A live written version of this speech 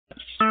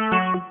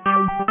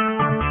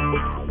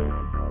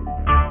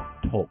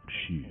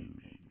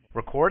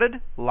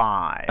recorded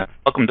live.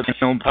 Welcome to the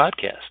Film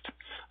Podcast.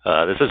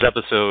 This is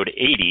episode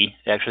 80.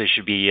 Actually, it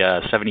should be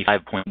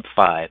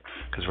 75.5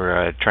 because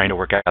we're trying to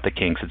work out the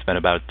kinks. It's been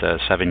about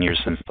 7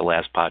 years since the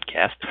last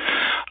podcast.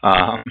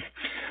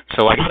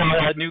 So I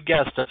got a new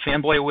guest.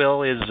 Fanboy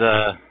Will is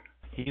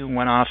he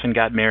went off and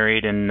got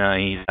married, and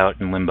he's out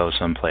in limbo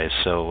someplace.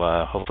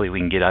 So hopefully we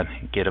can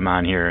get him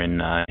on here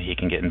and he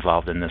can get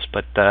involved in this.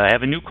 But I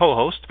have a new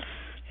co-host.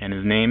 And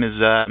his name is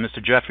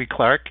Mr. Jeffery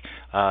Clark.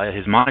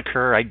 His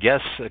moniker, I guess,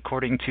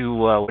 according to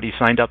what he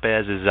signed up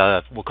as, is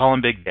we'll call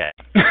him Big Dad.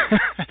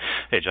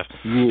 Hey, Jeff.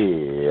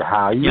 Yeah,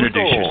 how you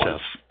Introduce doing?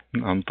 yourself.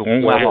 I'm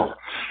doing well.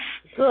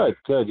 Good.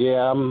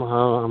 Yeah, I'm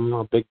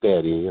a Big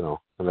Daddy, you know,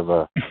 kind of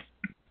a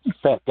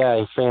fat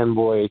guy,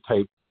 fanboy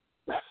type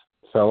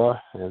fella,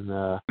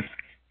 and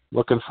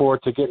looking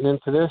forward to getting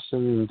into this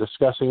and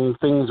discussing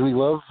things we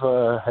love,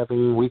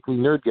 having weekly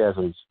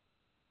nerdgasms.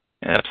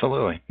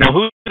 Absolutely. Now,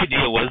 whose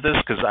idea was this?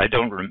 Because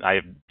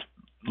I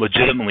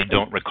legitimately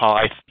don't recall.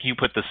 I think you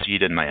put the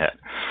seed in my head.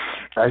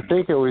 I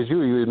think it was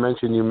you. You had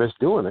mentioned you missed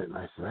doing it, and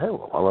I said, "Hey,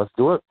 well, let's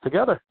do it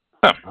together."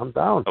 Oh. I'm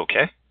down.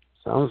 Okay.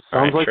 Sounds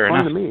right, like fun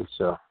enough. to me.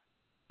 So,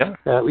 yeah,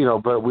 you know,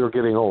 but we're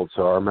getting old,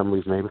 so our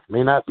memories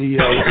may not be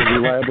as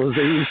reliable as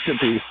they used to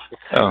be.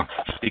 Oh,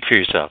 speak for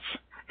yourself.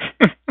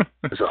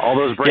 So all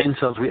those brain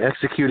cells we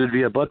executed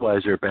via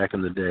Budweiser back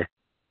in the day.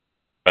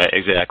 Right,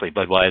 exactly.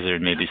 Budweiser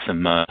and maybe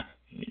some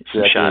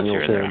shots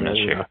here and there. I'm not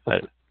sure.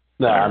 But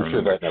no, I'm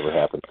sure that never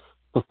happened.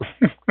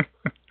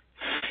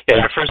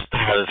 Yeah,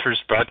 the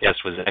first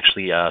broadcast was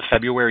actually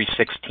February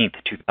 16th,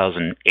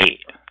 2008.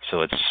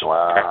 So it's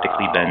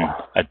practically been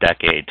a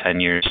decade, 10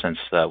 years since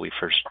we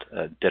first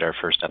did our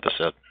first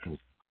episode. So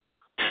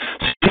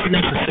you're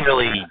not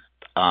necessarily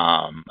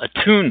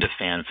attuned to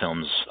fan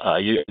films.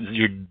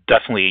 You're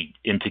definitely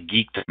into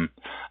geekdom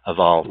of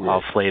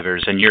all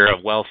flavors, and you're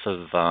a wealth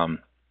of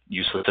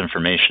useless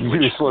information,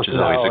 which is always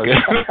a good.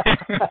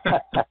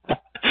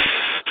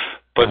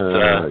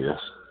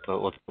 But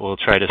we'll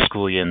try to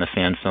school you in the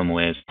fan film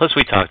ways. Plus,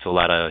 we talk to a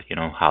lot of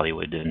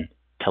Hollywood and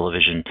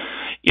television.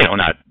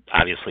 Not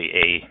obviously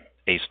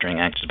a string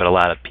actors, but a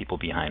lot of people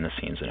behind the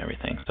scenes and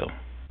everything. So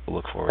we'll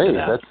look forward to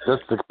that.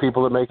 That's the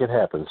people that make it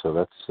happen. So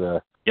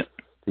that's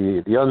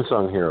the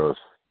unsung heroes.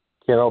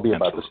 Can't all be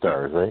about the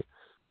stars, right?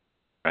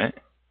 Right.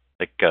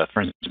 Like,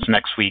 for instance,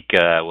 next week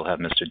we'll have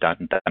Mr.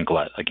 Don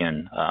Glut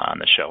again on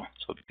the show,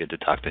 so it'll be good to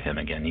talk to him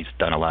again. He's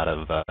done a lot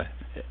of,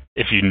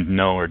 if you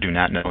know or do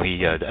not know,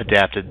 he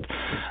adapted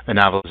the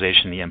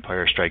novelization The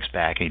Empire Strikes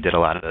Back, and he did a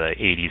lot of the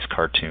 80s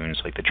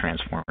cartoons, like the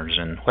Transformers,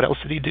 and what else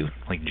did he do?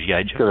 Like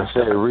G.I. Joe? I was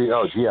going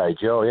to say, G.I.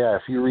 Joe, yeah.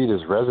 If you read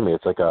his resume,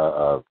 it's like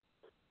a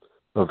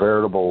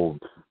veritable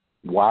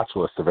watch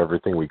list of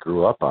everything we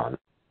grew up on.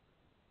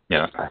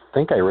 Yeah. I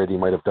think I read he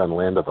might have done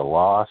Land of the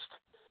Lost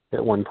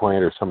at one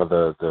point, or some of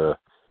the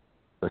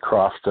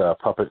Croft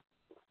puppet,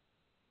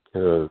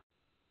 that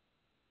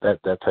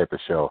type of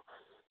show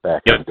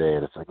back in the day,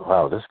 and it's like,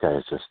 wow, this guy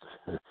has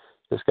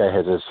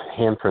his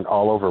handprint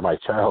all over my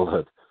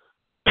childhood.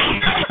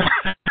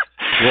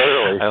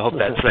 Literally. I hope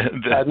that's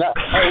I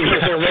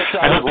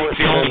hope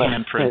the only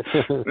handprint.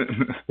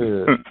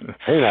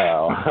 Hey now,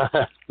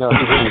 no, he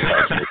didn't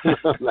touch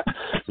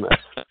me.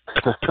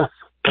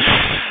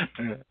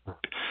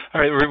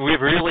 All right, we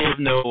really have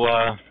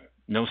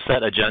no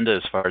set agenda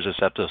as far as this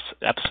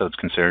episode's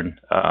concerned.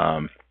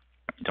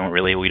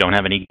 We don't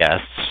have any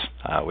guests.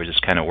 We're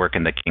just kind of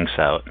working the kinks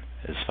out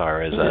as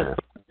far as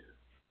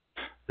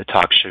the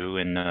talk show,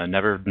 and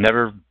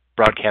never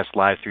broadcast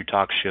live through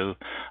talk show.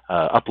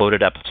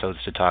 Uploaded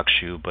episodes to talk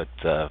show, but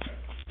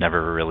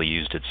never really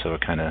used it. So we're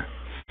kind of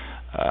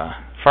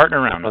farting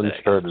around with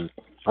it.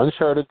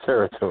 Uncharted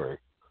territory.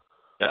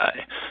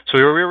 So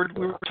we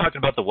were talking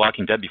about The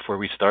Walking Dead before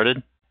we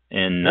started.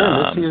 And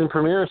this season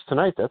premieres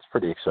tonight. That's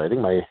pretty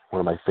exciting. One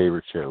of my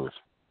favorite shows.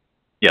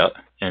 Yeah,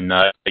 and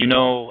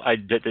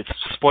it's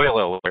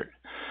spoiler alert.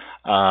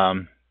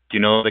 Do you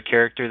know the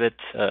character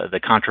the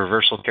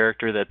controversial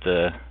character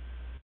that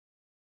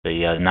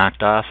they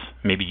knocked off?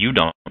 Maybe you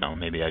don't know.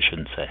 Maybe I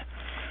shouldn't say.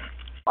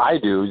 I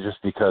do, just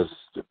because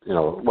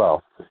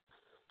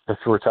if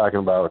we're talking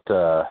about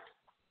the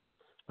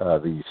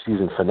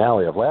season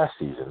finale of last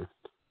season.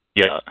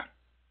 Yeah.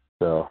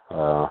 So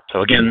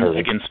again,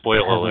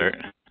 spoiler alert.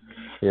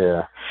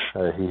 Yeah,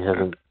 he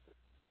hasn't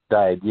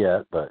died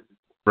yet, but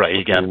right,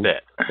 he got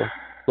bit.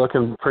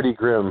 Looking pretty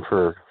grim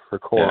for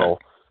Coral,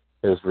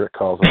 as Rick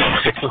calls him.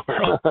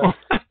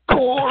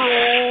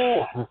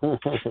 Coral.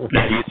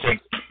 Now,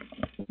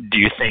 do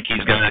you think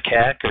he's going to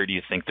cack, or do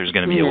you think there's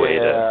going to be a way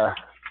to?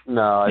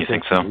 No, I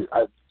think so.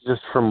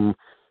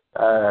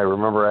 I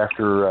remember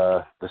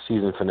after the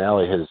season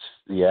finale,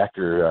 the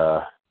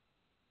actor.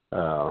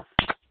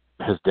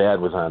 His dad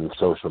was on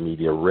social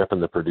media ripping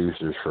the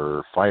producers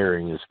for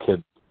firing his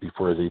kid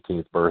before his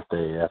 18th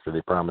birthday after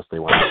they promised they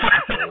wanted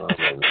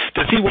to.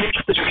 Does he watch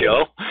the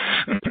show?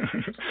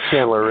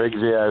 Chandler Riggs,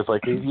 yeah. It's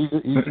like,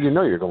 you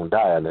know you're going to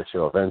die on this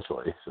show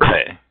eventually. So.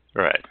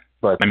 Right.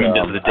 But I mean,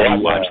 does the dad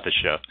watch the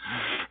show?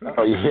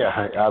 Oh,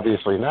 yeah,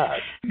 obviously not.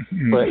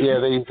 But, yeah,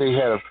 they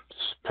had a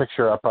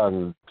picture up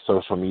on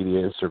social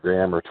media,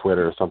 Instagram or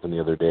Twitter or something the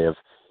other day of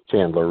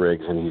Chandler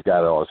Riggs, and he's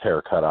got all his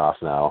hair cut off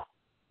now.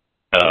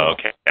 Oh,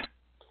 okay.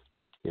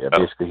 Yeah,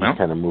 basically he's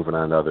kind of moving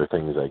on to other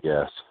things, I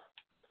guess.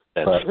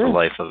 That's the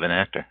life of an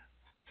actor.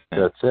 Yeah.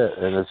 That's it.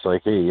 And it's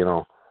like, hey,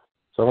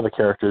 some of the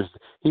characters,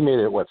 he made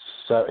it,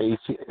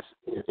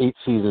 8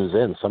 seasons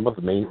in. Some of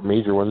the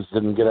major ones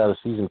didn't get out of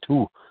season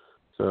 2.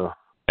 So,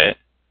 okay.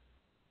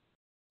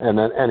 And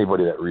then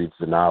anybody that reads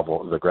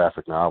the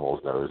graphic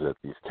novels knows that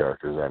these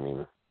characters, I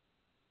mean,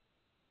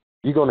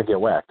 you're going to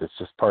get whacked. It's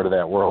just part of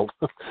that world.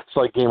 It's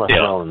like Game of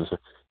Thrones.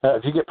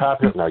 If you get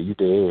popular, now you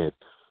dead.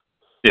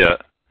 Yeah.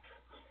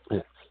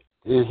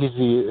 He's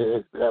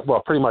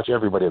pretty much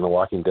everybody in The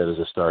Walking Dead is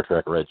a Star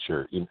Trek red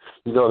shirt. You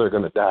know they're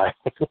going to die.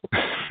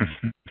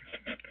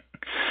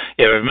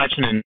 Yeah, we're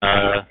mentioning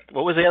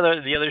what was the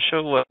other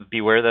show?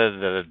 Beware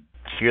the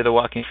Fear the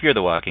Walking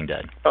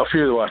Dead. Oh,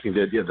 Fear the Walking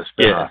Dead. Yeah, the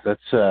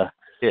spinoff.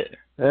 Yeah.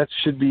 That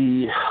should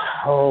be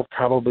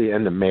probably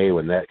end of May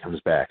when that comes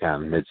back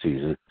on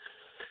mid-season,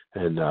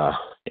 and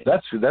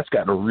that's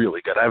gotten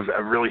really good.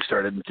 I've really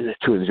started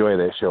to enjoy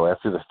that show.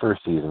 After the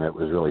first season, it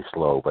was really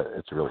slow, but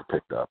it's really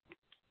picked up.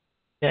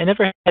 Yeah, I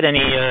never had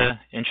any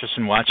interest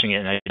in watching it,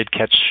 and I did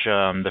catch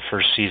the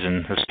first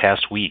season this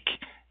past week.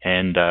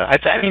 And I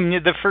mean,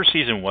 the first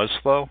season was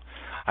slow.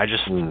 I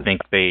just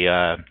think they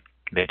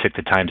took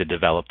the time to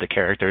develop the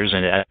characters,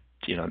 and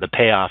the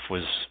payoff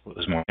was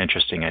more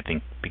interesting, I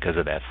think, because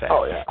of that fact.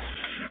 Oh yeah,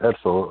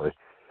 absolutely.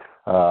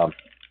 I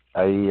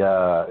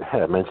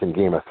mentioned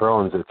Game of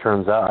Thrones. It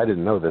turns out I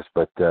didn't know this,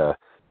 but the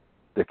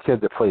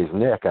kid that plays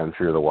Nick on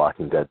Fear the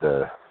Walking Dead,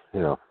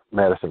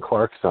 Madison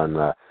Clark's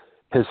son,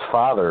 his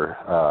father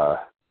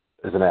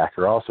is an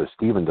actor also,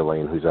 Stephen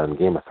Delane, who's on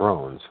Game of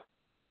Thrones.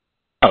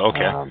 Oh,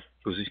 okay.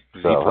 Who's he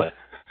play?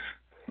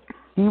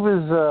 He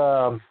was,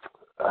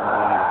 I'm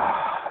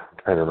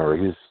trying to remember,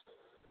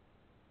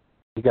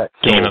 he got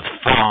killed. Game of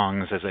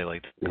Throngs, as they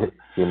like to call it.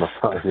 Game of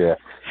Throngs, yeah.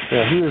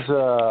 Yeah, he was,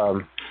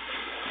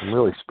 I'm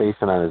really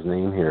spacing on his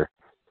name here.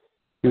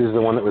 He was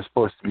the one that was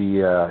supposed to be,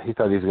 he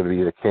thought he was going to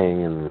be the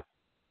king, and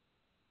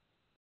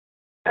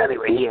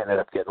anyway, he ended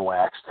up getting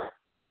waxed.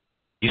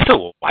 You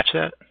still watch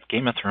that,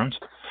 Game of Thrones?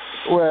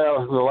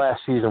 Well, the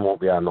last season won't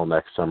be on until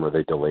next summer.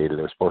 They delayed it.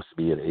 It was supposed to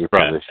be in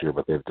April this year,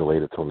 but they've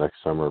delayed it till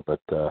next summer.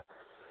 But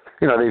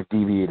they've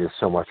deviated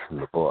so much from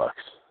the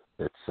books.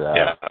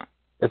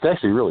 It's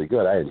actually really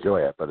good. I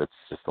enjoy it, but it's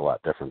just a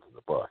lot different than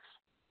the books.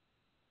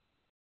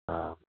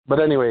 But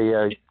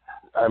anyway,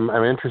 I'm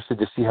interested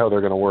to see how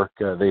they're going to work.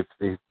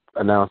 They've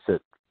announced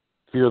that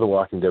Fear the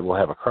Walking Dead will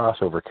have a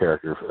crossover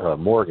character,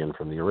 Morgan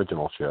from the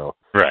original show.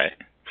 Right.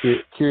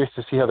 Curious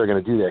to see how they're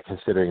going to do that,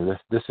 considering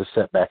this is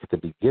set back at the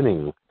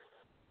beginning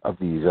of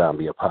the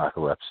zombie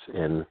apocalypse.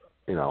 And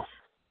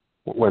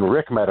when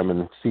Rick met him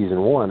in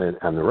season 1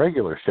 on the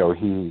regular show,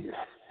 him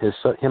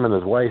and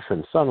his wife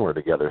and son were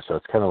together. So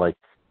it's kind of like,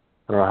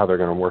 I don't know how they're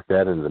going to work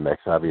that into the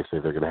mix. Obviously,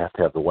 they're going to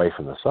have the wife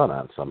and the son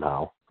on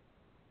somehow.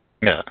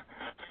 Yeah.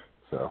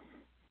 So.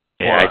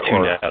 Yeah, I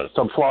tuned out.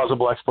 Some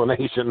plausible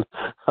explanation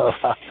of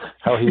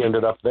how he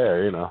ended up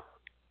there.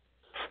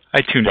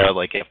 I tuned out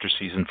after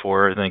season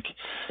 4. I think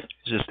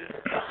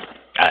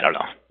I don't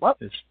know. Well,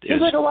 it's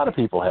like a lot of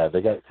people have.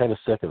 They got kind of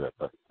sick of it,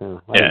 but I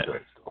enjoy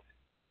it still.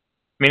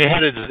 I mean, it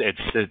had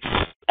its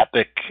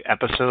epic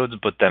episodes,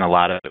 but then a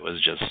lot of it was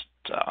just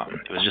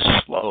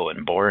slow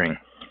and boring.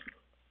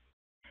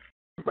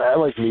 I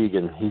like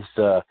Negan. He's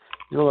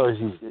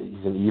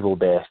he's an evil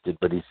bastard,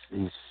 but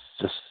he's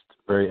just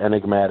very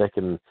enigmatic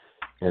and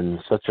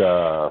such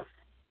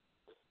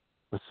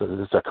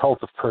it's a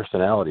cult of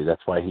personality.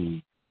 That's why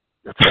he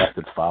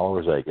attracted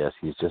followers, I guess.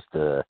 He's just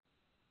a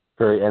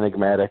very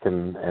enigmatic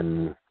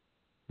and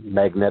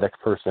magnetic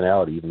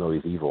personality, even though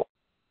he's evil.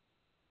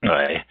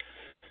 Right.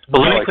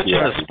 Well, let me put you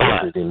on the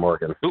spot. Dean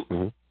Morgan.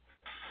 Mm-hmm.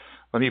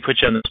 Let me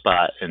put you on the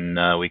spot, and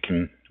we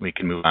can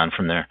move on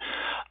from there.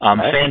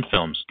 Fan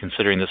films,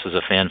 considering this is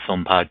a fan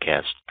film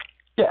podcast.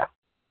 Yeah.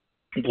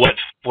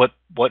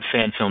 What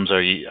fan films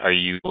are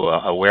you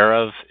aware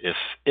of,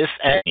 if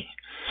any?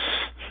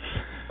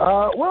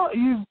 Well,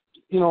 you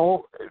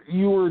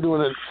were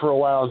doing it for a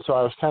while, and so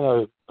I was kind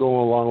of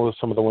going along with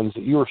some of the ones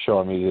that you were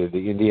showing me,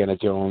 the Indiana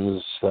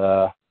Jones.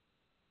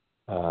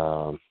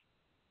 Trying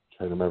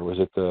to remember, was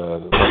it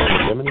the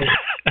Gemini?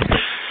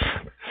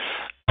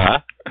 Huh?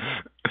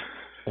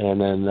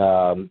 And then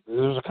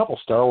there's a couple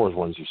Star Wars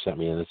ones you sent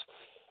me, and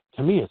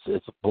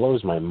it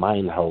blows my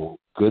mind how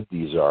good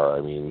these are.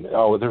 I mean,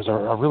 there's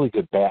a really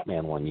good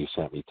Batman one you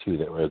sent me too.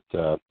 That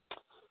was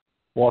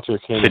Walter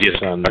Kennedy's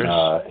son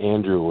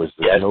Andrew was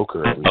the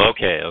Joker.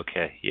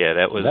 Okay, yeah,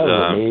 that was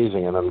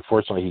amazing. And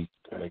unfortunately, he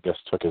I guess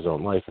took his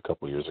own life a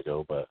couple years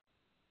ago. But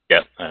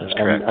yeah, that's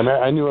correct.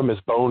 I knew him as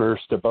Boner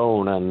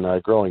Stabone on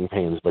Growing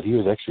Pains, but he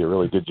was actually a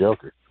really good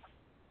Joker.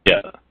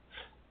 Yeah,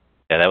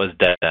 that was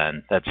dead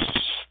on.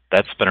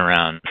 That's been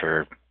around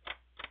for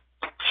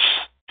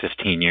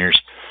 15 years.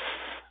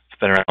 It's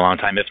been around a long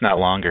time, if not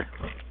longer.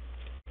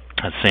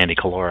 That's Sandy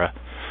Calora.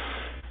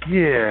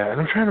 Yeah,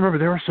 and I'm trying to remember,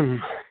 there were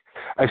some...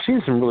 I've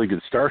seen some really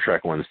good Star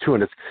Trek ones too,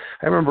 and I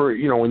remember,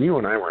 when you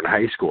and I were in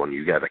high school and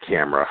you got a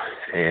camera,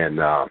 and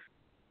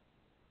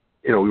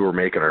we were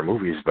making our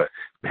movies, but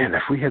man,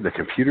 if we had the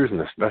computers and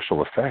the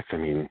special effects, I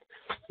mean,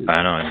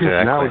 I know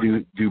exactly. Now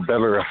we do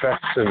better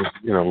effects than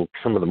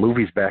some of the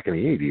movies back in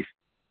the 80s.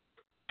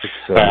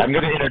 I'm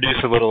going to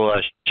introduce a little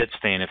shit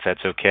stain, if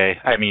that's okay.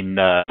 I mean,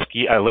 a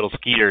little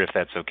Skeeter, if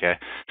that's okay.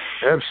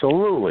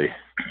 Absolutely.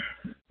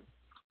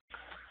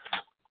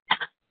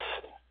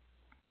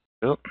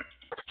 Oh,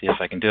 see if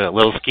I can do it.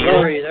 Little Skeeter.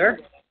 Are you there?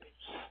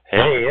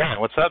 Hey, yeah.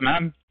 What's up,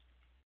 man?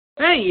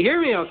 Hey, you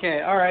hear me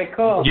okay? All right,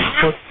 cool.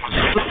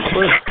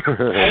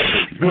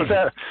 What's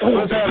that,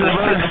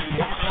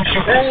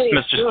 Hey,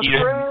 Mr.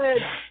 Skeeter.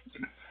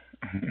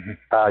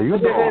 You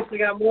We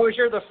got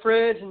Mosier, the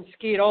Fridge, and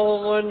Skeet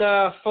all in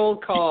one phone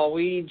call.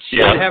 We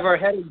should have our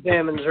head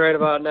examined right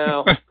about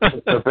now.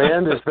 The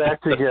band is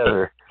back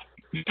together.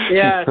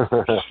 Yes.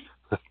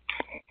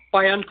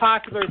 By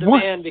unpopular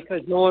demand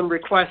because no one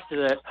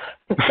requested it.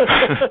 What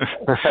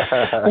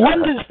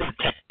is the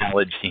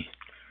technology?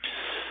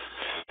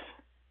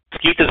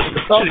 Skeet is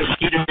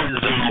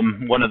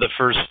one of the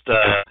first.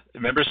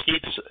 Remember,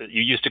 Skeet?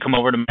 You used to come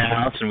over to my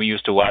house, and we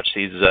used to watch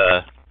these.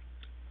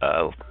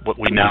 What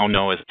we now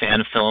know as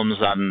fan films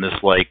on this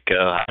 12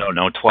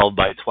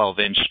 by 12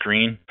 inch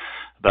screen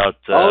about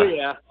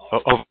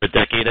over a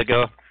decade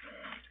ago.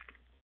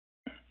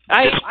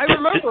 I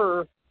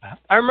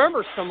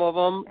remember some of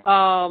them.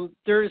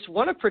 There's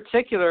one in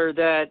particular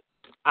that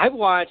I've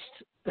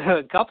watched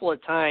a couple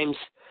of times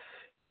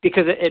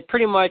because it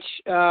pretty much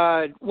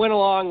went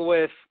along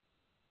with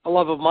a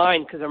love of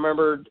mine, because I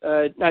remember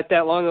not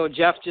that long ago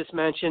Jeff just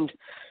mentioned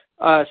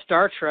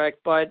Star Trek,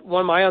 but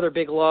one of my other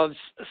big loves,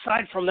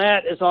 aside from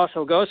that, is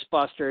also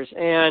Ghostbusters.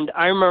 And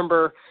I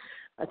remember,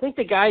 I think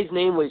the guy's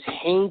name was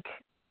Hank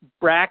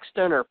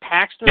Braxton or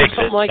Paxton or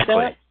something like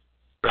that.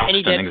 And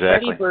he did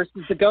Freddy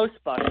versus the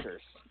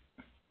Ghostbusters.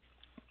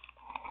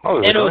 Oh,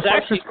 and it was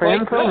actually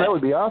quite good. That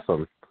would be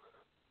awesome.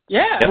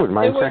 Yeah. I wouldn't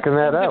mind checking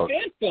that out.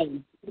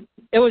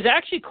 It was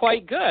actually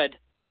quite good.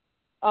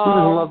 Who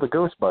doesn't love the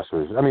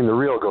Ghostbusters? I mean, the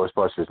real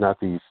Ghostbusters, not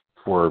these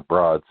 4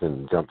 broads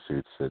in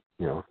jumpsuits that,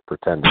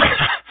 pretend.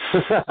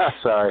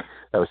 Sorry,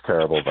 that was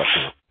terrible. But,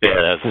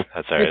 Yeah,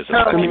 that's all right. It's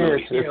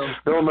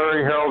Bill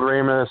Murray, Harold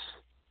Ramis,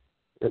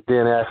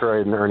 Dan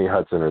Aykroyd, and Ernie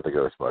Hudson are the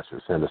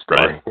Ghostbusters. End of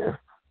story.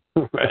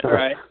 Right.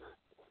 Right.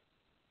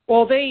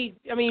 Well, those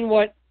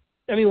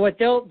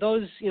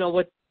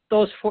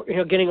 4,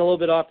 getting a little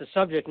bit off the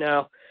subject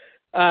now,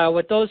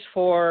 what those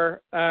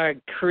 4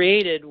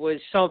 created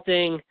was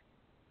something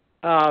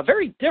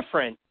very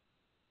different.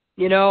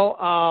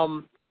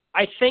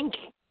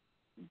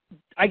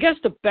 I guess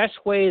the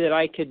best way that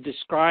I could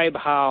describe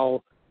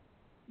how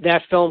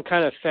that film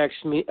kind of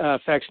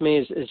affects me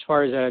as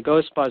far as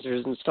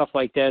Ghostbusters and stuff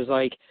like that is,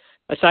 like,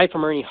 aside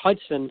from Ernie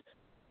Hudson,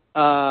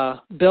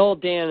 Bill,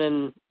 Dan,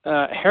 and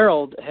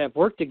Harold have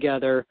worked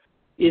together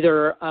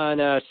either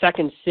on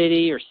Second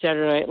City or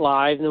Saturday Night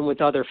Live and then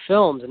with other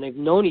films, and they've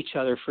known each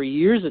other for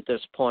years at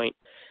this point.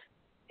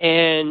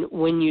 And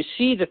when you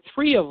see the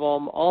 3 of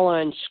them all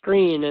on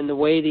screen and the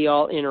way they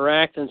all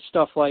interact and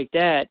stuff like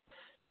that,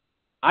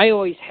 I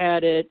always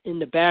had it in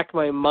the back of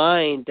my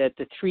mind that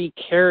the 3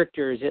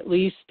 characters, at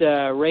least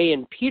Ray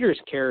and Peter's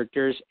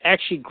characters,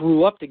 actually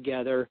grew up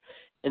together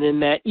and then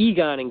met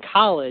Egon in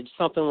college,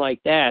 something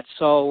like that.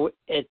 So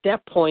at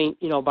that point,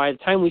 by the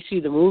time we see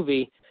the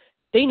movie,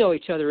 they know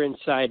each other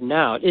inside and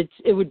out.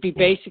 It would be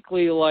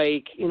basically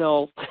like,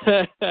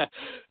 I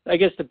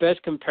guess the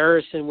best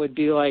comparison would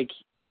be like,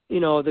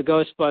 the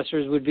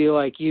Ghostbusters would be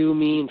like you,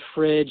 me, and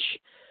Fridge,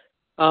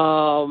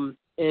 and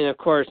of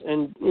course,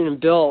 and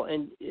Bill,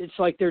 and it's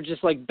like they're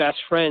just like best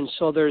friends.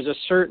 So there's a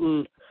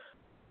certain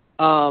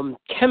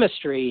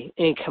chemistry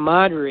and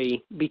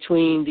camaraderie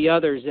between the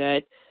others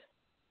that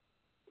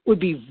would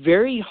be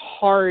very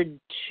hard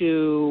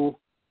to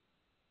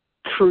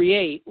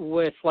create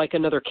with like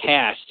another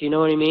cast. You know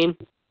what I mean?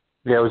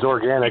 Yeah, it was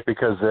organic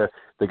because the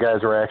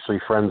guys were actually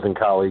friends and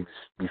colleagues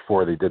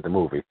before they did the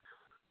movie.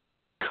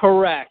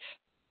 Correct.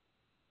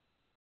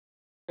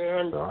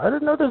 So I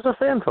didn't know there's a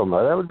fan film,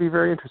 though. That would be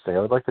very interesting.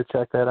 I would like to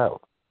check that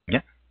out.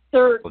 Yeah.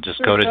 We'll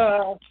just go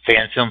to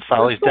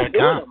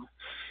fanfilmfollies.com.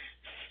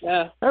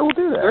 Yeah. I will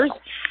do that.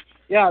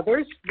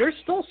 There's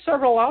still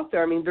several out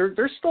there. I mean,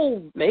 they're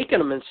still making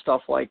them and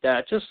stuff like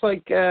that. Just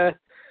like, I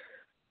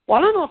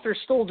don't know if they're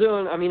still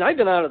doing, I mean, I've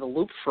been out of the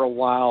loop for a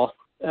while,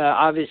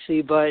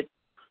 obviously, but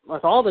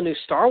with all the new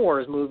Star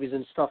Wars movies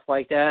and stuff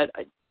like that,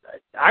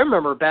 I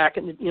remember back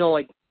in,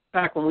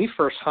 back when we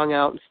first hung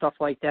out and stuff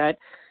like that,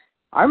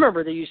 I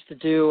remember they used to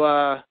do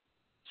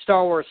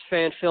Star Wars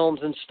fan films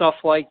and stuff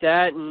like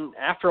that, and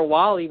after a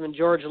while, even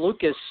George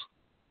Lucas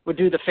would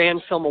do the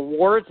fan film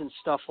awards and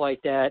stuff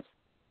like that.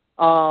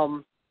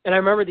 And I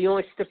remember the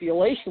only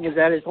stipulation was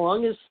that as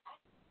long as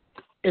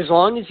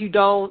you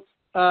don't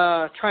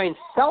try and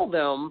sell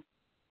them,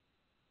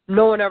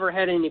 no one ever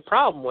had any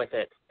problem with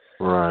it.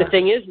 Right. The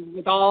thing is,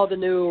 with all the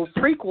new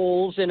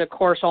prequels and, of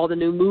course, all the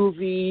new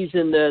movies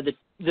and the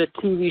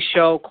TV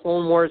show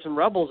Clone Wars and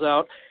Rebels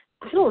out,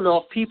 don't know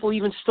if people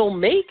even still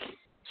make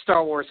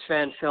Star Wars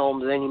fan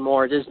films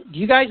anymore. Do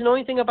you guys know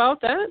anything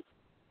about that?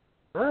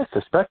 I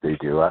suspect they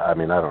do. I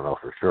mean, I don't know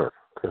for sure.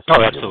 Chris,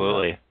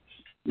 absolutely.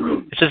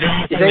 It's just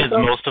the thing is,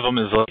 most of them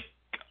is like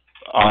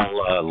on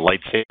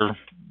lightsaber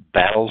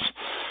battles.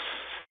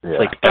 Yeah.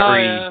 Like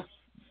every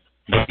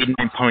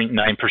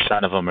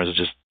 99.9% of them is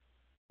just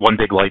one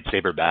big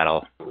lightsaber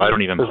battle. I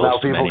don't even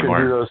post them anymore. Now people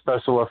can do those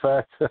special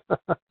effects.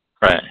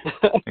 Right.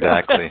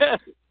 Exactly.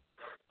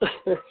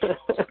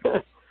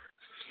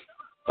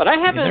 But I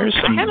haven't really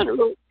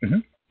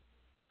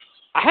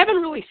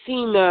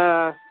seen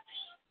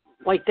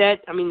like that.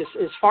 I mean,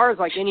 as far as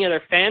like any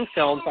other fan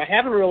films, I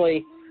haven't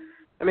really.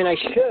 I mean, I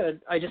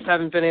should. I just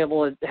haven't been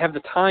able to have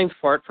the time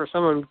for it for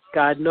some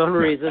God-known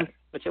reason,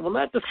 which I will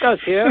not discuss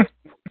here.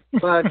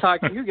 But I'll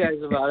talk to you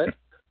guys about it.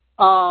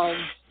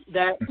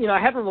 That I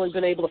haven't really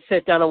been able to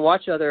sit down and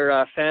watch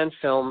other fan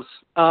films.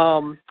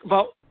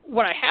 But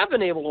what I have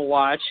been able to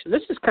watch, and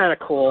this is kind of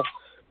cool.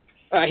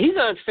 He's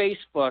on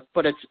Facebook,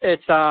 but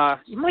it's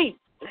you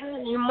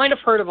might have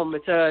heard of him.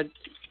 It's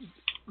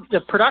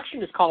the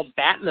production is called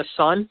Bat in the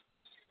Sun.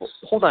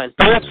 Hold on.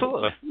 Oh,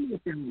 absolutely.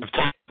 I've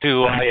talked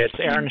to it's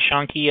Aaron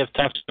Shonky. I've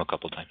talked to him a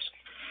couple times.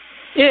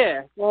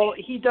 Yeah, well,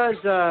 he does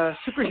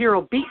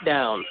superhero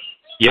beatdown.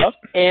 Yep.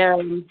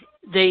 And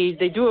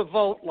they do a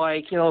vote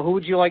like, who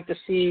would you like to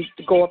see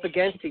to go up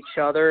against each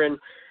other? And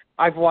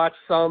I've watched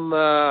some,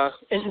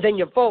 and then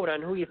you vote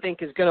on who you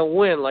think is going to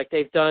win. Like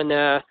they've done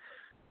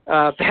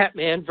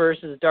Batman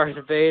versus Darth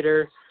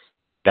Vader,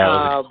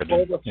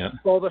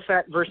 Boba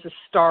Fett versus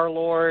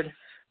Star-Lord,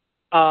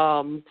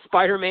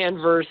 Spider-Man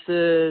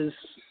versus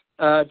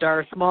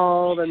Darth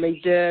Maul. Then they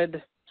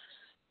did,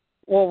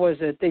 what was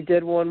it? They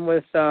did one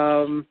with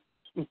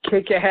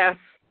Kick-Ass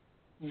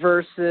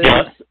versus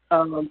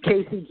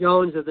Casey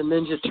Jones of the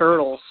Ninja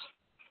Turtles.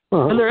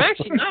 And they're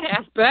actually not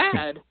half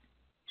bad.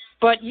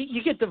 But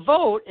you get the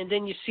vote, and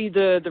then you see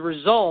the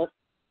result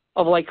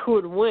of, like, who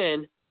would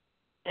win.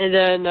 And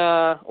then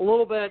a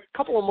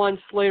couple of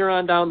months later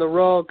on down the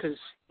road, because,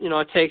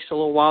 it takes a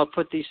little while to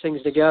put these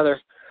things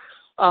together,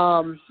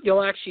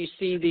 you'll actually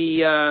see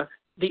the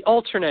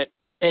alternate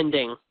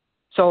ending.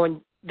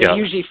 So they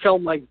usually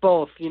film, like,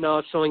 both,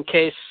 so in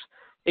case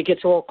it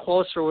gets a little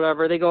close or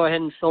whatever, they go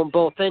ahead and film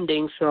both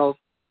endings. So,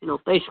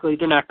 basically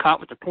they're not caught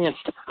with their pants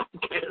down,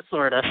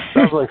 sort of.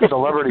 Sounds like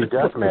Celebrity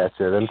Deathmatch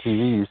at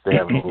MTV used to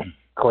have little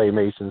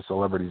claymation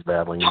celebrities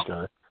battling each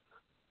other.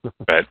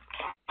 Right.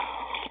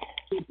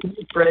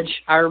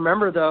 Bridge, I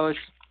remember those.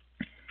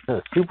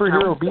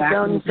 Superhero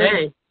beatdown, you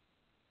say?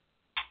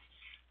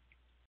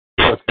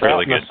 Yeah, it's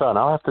really good. Son.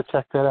 I'll have to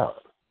check that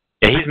out.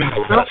 Yeah, he's made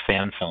a lot of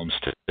fan films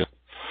too.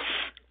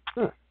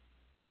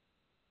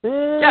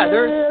 Yeah,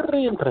 they're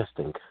very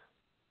interesting.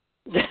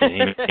 He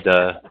made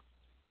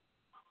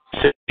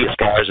City of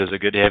Scars is a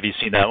good. Have you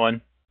seen that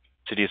one?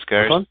 City of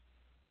Scars?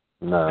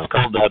 No. It's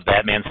called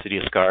Batman City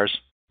of Scars.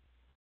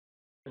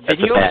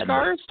 Video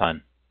Scars?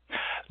 Fun.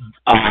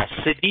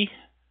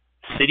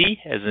 City,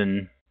 as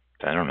in,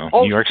 I don't know,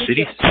 New York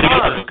City? City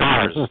of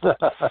Scars.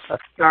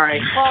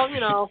 Sorry.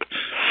 Well,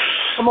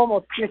 I'm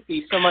almost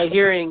 50, so my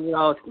hearing, is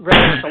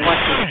rather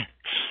selective.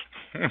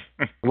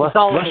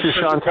 Unless you're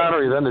Sean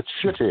Connery, then it's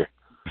shitty.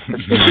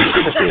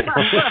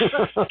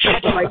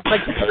 Shit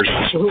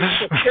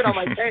on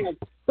my pants.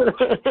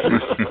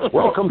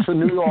 Welcome to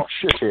New York,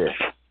 shitty.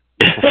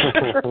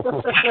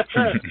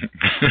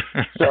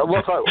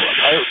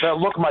 That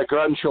look my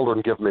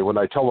grandchildren give me when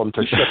I tell them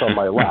to shit on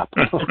my lap.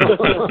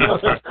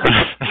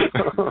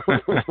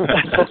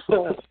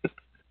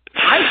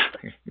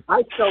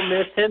 I still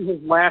miss him.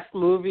 His last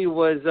movie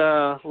was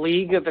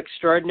League of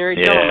Extraordinary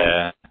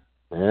Gentlemen.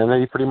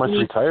 And he pretty much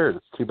retired.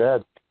 It's too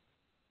bad.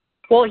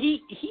 Well,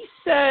 he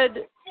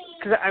said,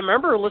 because I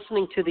remember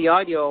listening to the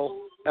audio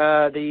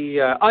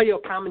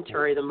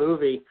commentary of the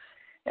movie,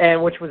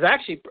 and which was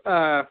actually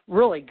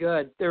really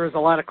good. There was a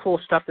lot of cool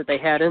stuff that they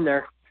had in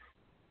there.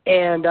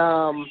 And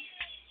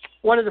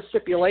one of the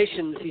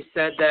stipulations,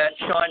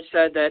 Sean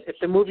said that if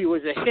the movie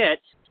was a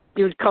hit,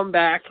 he would come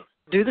back,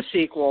 do the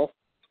sequel,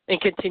 and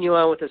continue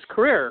on with his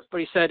career. But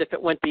he said if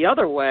it went the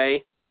other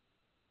way,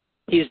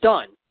 he's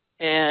done.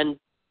 And,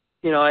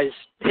 as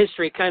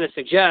history kind of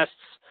suggests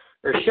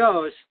or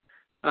shows,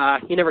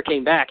 he never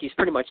came back. He's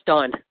pretty much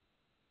done.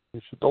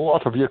 A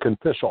lot of you can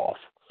piss off.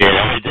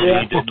 Yeah, he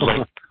did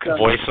like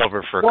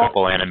voiceover for a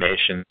couple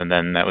animations, and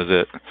then that was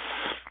it.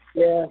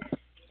 Yeah.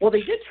 Well,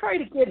 they did try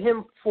to get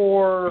him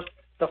for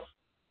the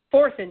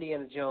fourth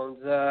Indiana Jones.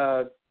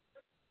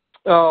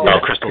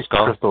 Crystal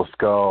Skull. Crystal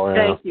Skull.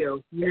 Yeah. Thank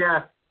you.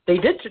 Yeah, they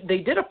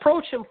did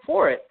approach him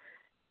for it,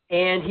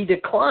 and he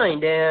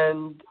declined.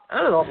 And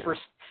I don't know,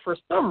 for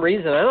some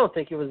reason, I don't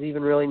think it was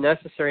even really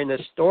necessary in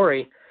this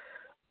story.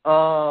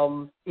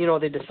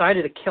 They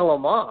decided to kill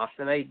him off,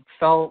 and I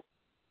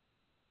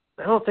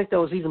don't think that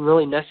was even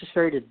really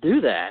necessary to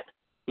do that.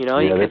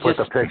 Yeah, they put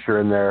the picture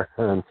in there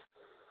and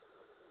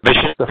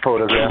the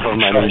photograph of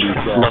my name.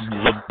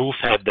 LaBeouf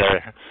had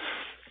there.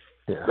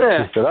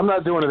 Yeah. He said, I'm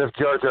not doing it if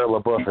Jar Jar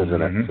LaBeouf is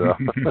in it. So.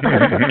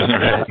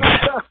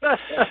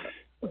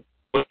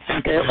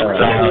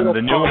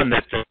 The new one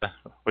that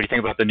what do you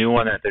think about the new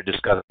one that they're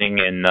discussing,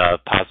 and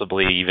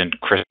possibly even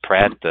Chris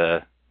Pratt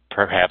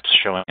perhaps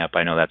showing up?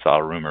 I know that's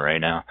all rumor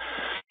right now.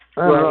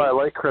 I don't know. I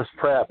like Chris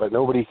Pratt, but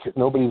nobody's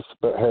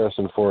but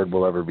Harrison Ford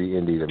will ever be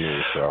Indy to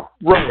me. So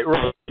right.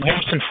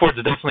 Harrison Ford's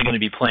definitely going to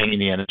be playing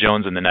Indiana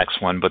Jones in the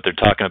next one, but they're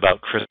talking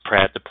about Chris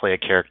Pratt to play a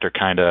character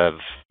kind of,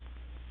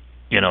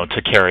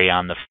 to carry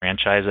on the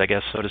franchise, I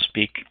guess, so to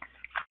speak.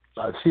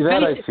 See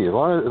that I see. As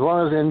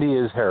long as Indy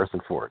is Harrison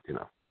Ford,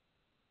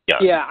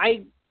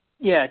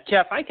 Yeah,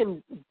 Jeff, I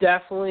can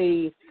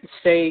definitely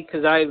say,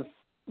 because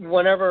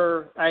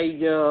whenever I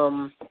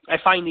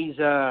find these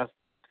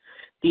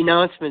the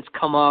announcements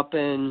come up,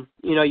 and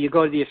you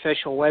go to the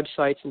official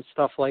websites and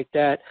stuff like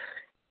that.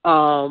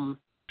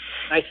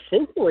 I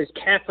think it was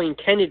Kathleen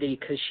Kennedy,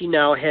 because she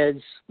now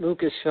heads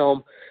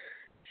Lucasfilm.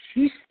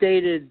 She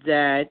stated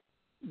that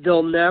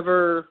they'll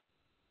never,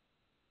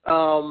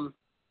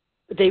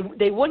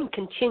 they wouldn't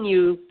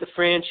continue the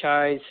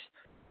franchise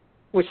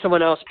with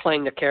someone else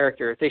playing the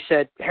character. They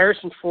said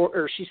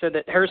she said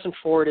that Harrison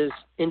Ford is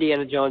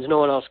Indiana Jones. No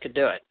one else could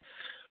do it.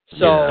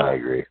 So yeah, I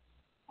agree.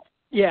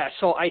 Yeah,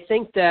 so I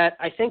think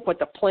what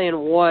the plan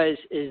is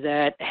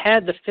that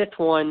had the fifth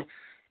one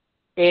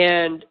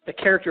and the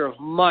character of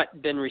Mutt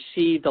been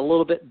received a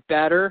little bit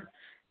better,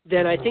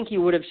 then I think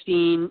you would have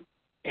seen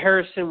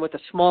Harrison with a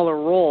smaller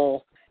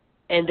role,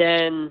 and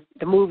then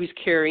the movies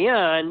carry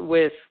on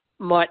with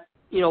Mutt,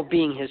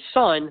 being his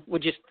son,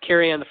 would just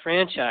carry on the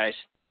franchise.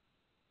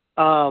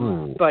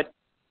 But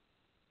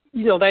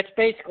that's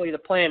basically the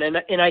plan,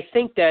 and I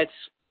think that's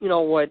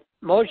what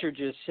Mosier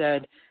just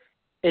said.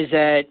 Is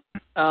that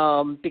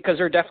because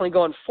they're definitely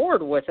going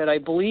forward with it. I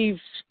believe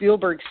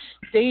Spielberg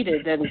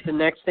stated that it's the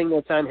next thing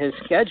that's on his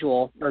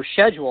schedule. That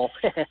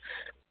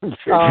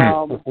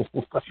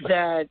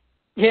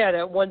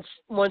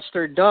once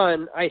they're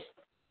done, I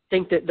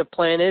think that the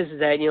plan is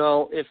that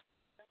if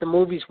the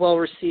movie's well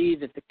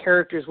received, if the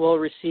character's well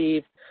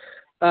received,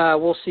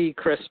 we'll see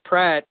Chris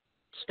Pratt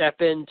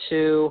step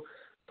into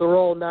the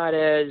role not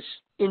as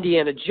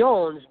Indiana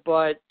Jones,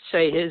 but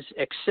say his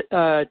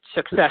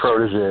successor.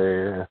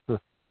 Protege.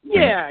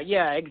 Yeah,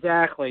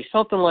 exactly.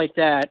 Something like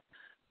that.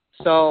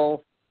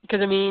 So, because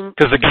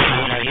the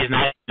guy, he's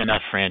not in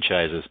enough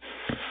franchises.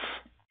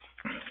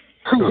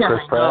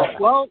 Chris Pratt?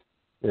 Well,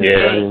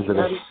 Guardians of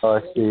the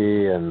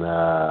Galaxy and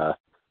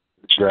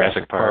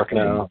Jurassic Park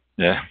now.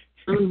 Yeah.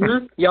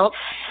 Mm-hmm. Yep.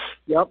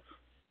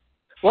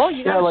 Well,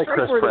 I like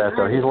Chris Pratt,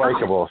 though. He's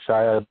likable.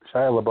 Shia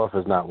LaBeouf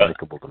is not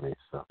likable to me.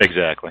 So.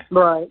 Exactly.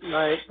 Right.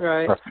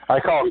 I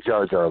call him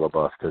Jar Jar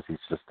LaBeouf because he's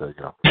just a,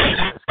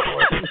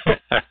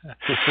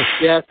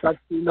 Yes, I've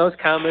seen those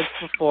comments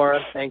before,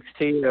 thanks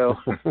to you.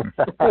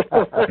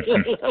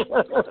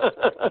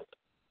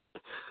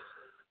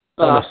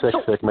 I'm a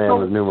sick man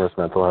with numerous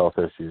mental health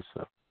issues.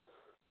 So.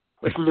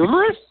 With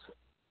numerous?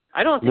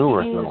 I don't think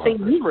you can even say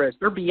numerous.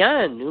 They're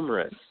beyond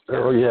numerous.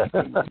 Oh, yeah.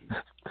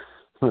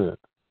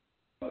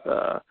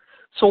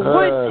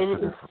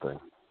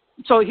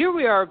 So here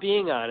we are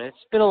being honest.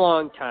 It's been a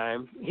long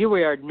time. Here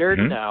we are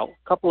nerding out,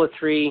 a couple of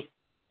three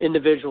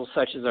individuals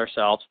such as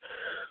ourselves.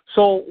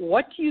 So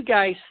what do you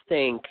guys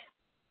think,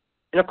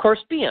 and of course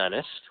be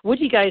honest, what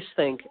do you guys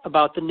think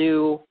about the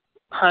new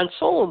Han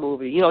Solo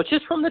movie?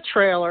 Just from the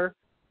trailer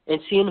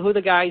and seeing who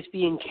the guy's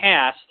being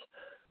cast,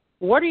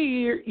 what are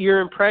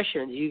your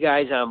impressions? Are you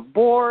guys on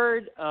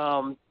board?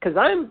 Because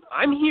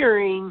I'm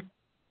hearing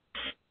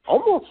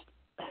almost,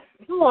 I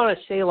don't want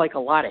to say like a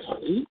lot of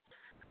hate,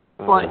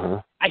 but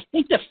I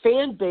think the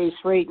fan base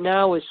right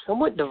now is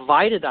somewhat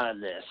divided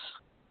on this.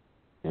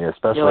 Yeah,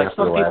 especially after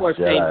some the people Last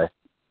are saying, Jedi.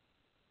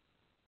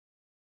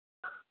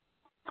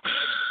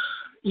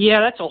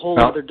 Yeah, that's a whole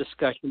other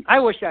discussion. I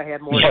wish I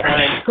had more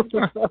time.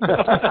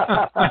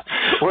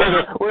 We're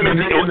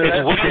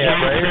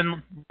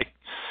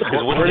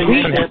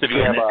to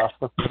be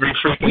every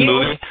freaking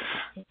movie.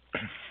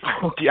 I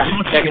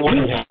don't think it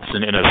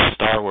would in a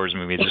Star Wars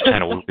movie. It's just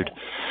kind of weird.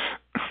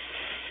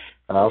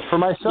 For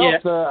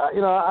myself,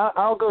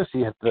 I'll go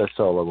see the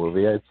Solo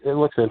movie. It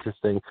looks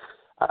interesting.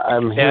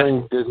 I'm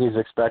hearing Disney's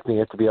expecting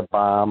it to be a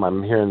bomb.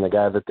 I'm hearing the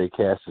guy that they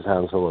cast as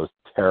Han Solo is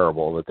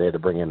terrible, that they had to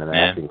bring in an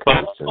acting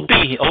coach.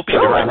 Opie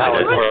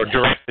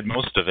directed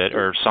most of it,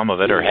 or some of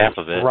it, or half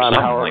of it. Ron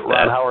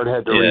Howard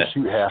had to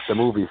reshoot half the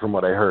movie, from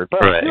what I heard.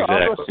 But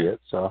I'll go see it.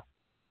 So,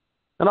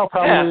 and I'll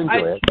probably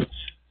enjoy it.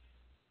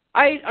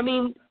 I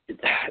mean,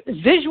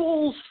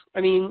 visuals.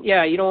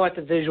 You don't want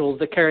the visuals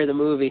to carry the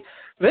movie.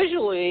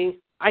 Visually,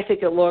 I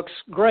think it looks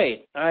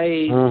great.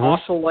 I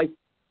also like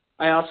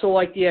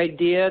the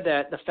idea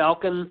that the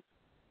Falcon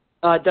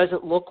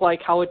doesn't look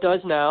like how it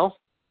does now.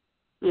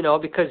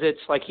 Because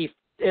it's like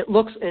it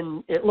looks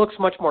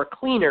much more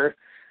cleaner.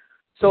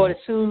 So it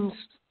assumes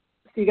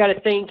you got to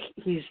think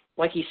he's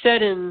like he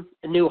said in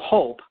A New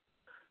Hope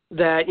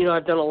that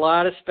I've done a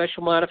lot of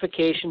special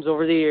modifications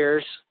over the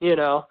years.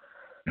 So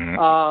in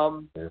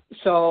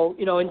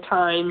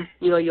time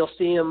you'll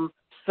see him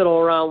fiddle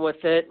around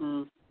with it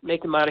and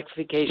make the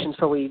modifications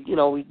so we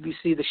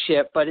see the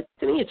ship. But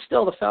to me it's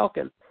still the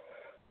Falcon.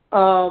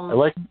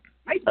 I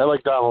I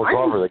like Donald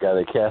Glover, the guy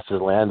that cast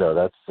as Lando.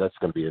 That's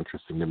going to be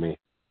interesting to me.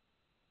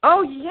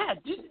 Oh, yeah.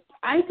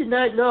 I did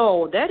not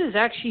know. That is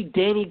actually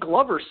Danny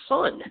Glover's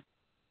son.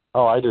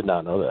 Oh, I did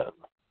not know that.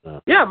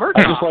 Yeah,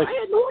 Murtaugh. I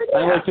had no idea.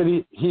 I like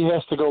that he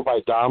has to go by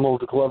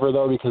Donald Glover,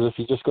 though, because if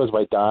he just goes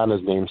by Don,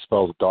 his name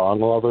spells Dong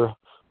Glover.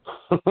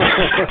 He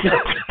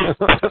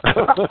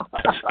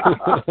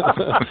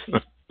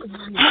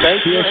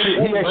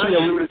actually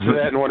alluded to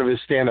that in one of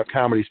his stand-up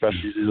comedy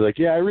specials. He's like,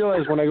 yeah, I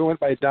realized when I went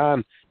by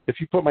Don, if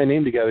you put my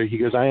name together, he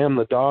goes, I am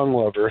the Dong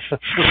Lover.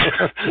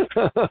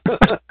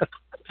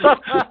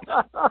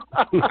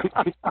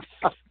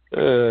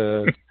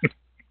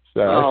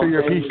 So I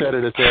figure if he said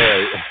it, it's all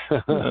right.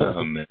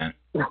 Oh, man.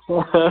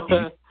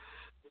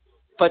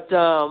 But,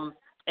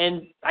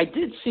 and I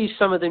did see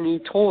some of the new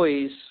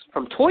toys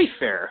from Toy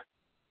Fair.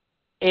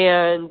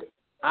 And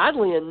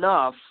oddly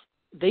enough,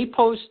 they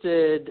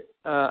posted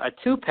a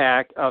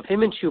 2-pack of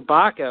him and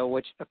Chewbacca,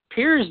 which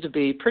appears to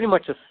be pretty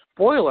much a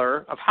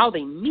spoiler of how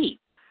they meet.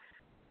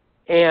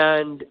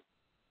 And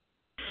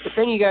if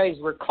any of you guys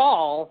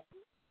recall,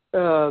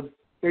 or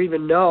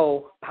even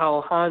know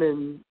how Han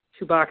and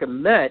Chewbacca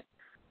met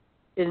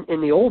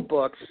in the old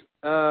books,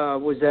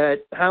 was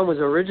that Han was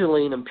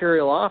originally an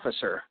Imperial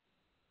officer.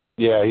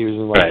 Yeah, he was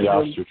in the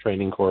officer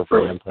training corps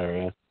for the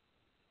Empire, yeah.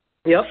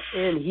 Yep,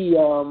 and he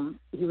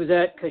was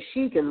at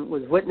Kashyyyk and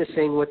was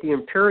witnessing what the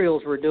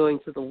Imperials were doing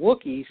to the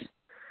Wookiees,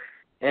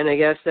 and I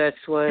guess that's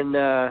when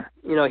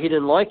he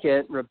didn't like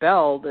it,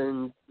 rebelled,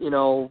 and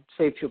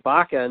saved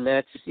Chewbacca, and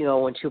that's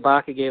when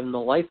Chewbacca gave him the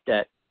life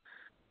debt.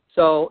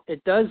 So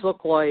it does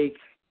look like,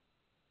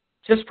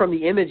 just from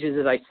the images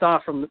that I saw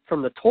from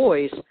the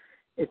toys,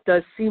 it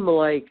does seem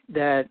like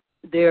that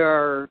they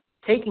are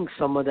taking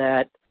some of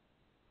that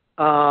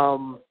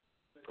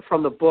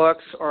from the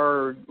books,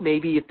 or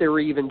maybe if there were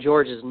even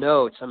George's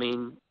notes. I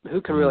mean, who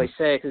can really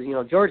say? Because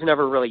George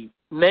never really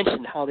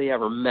mentioned how they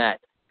ever met.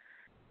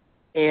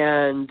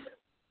 And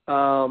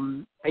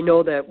I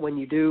know that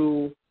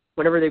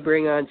whenever they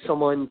bring on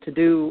someone to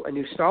do a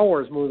new Star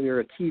Wars movie or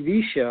a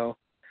TV show,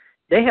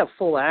 they have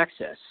full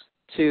access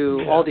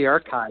to all the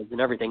archives and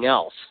everything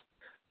else.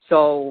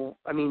 So,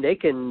 I mean, they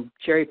can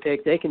cherry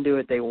pick, they can do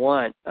what they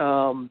want.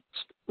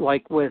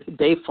 Like with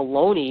Dave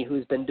Filoni,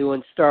 who's been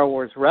doing Star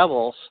Wars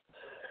Rebels.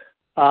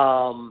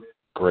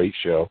 Great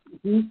show.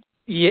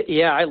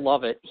 Yeah, I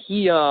love it.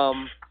 He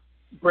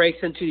breaks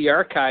into the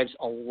archives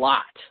a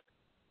lot.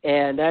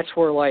 And that's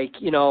where,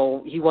 he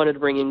wanted to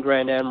bring in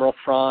Grand Admiral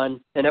Thrawn,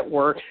 and it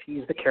works.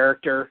 He's the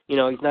character. He's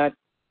not,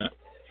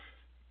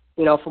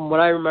 from what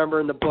I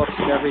remember in the books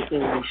and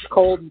everything, he's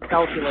cold and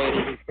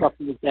calculated and stuff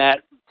like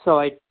that. So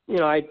I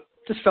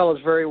just felt it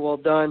was very well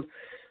done.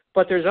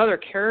 But there's other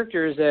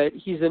characters that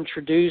he's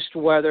introduced,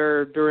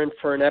 whether during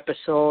for an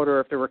episode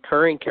or if they're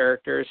recurring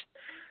characters.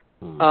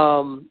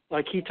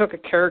 Like he took a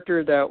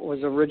character that was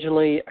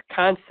originally a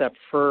concept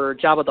for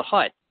Jabba the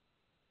Hutt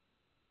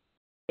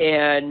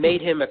and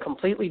made him a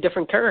completely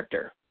different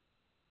character.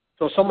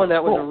 So someone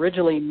that was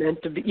originally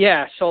meant to be,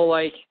 because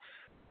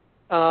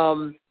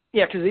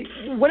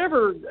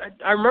whenever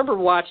I remember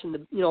watching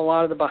a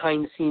lot of the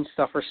behind the scenes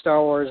stuff for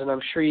Star Wars, and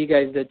I'm sure you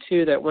guys did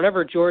too, that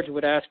whenever George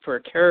would ask for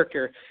a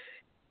character,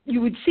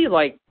 you would see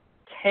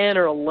 10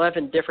 or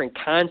 11 different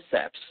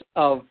concepts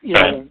of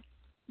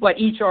what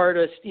each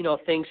artist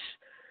thinks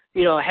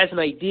has an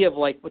idea of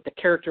what the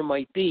character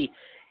might be,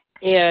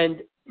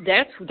 and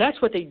that's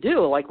what they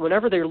do.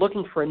 Whenever they're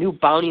looking for a new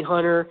bounty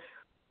hunter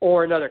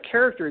or another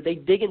character, they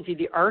dig into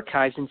the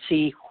archives and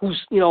see who's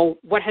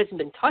what hasn't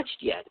been touched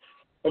yet.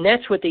 And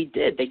that's what they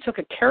did. They took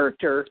a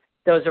character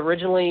that was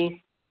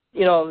originally,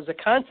 it was a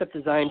concept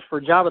design for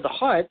Jabba the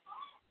Hutt,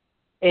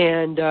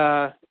 and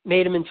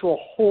made him into a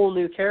whole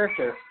new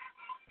character.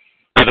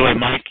 By the way,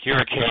 Mike, you're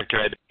a character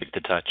I'd like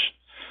to touch.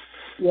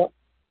 Yep.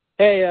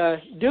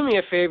 Hey, do me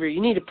a favor. You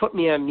need to put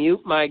me on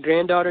mute. My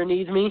granddaughter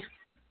needs me.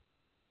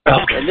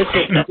 Okay. And this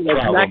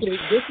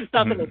is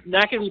something that's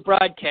not going to be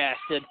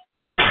broadcasted.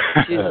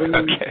 She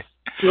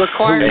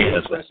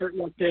requires for a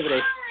certain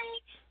activity.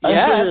 I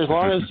figure as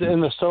long as in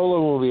the Solo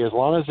movie, as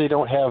long as they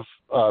don't have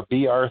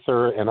B.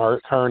 Arthur and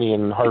Art Carney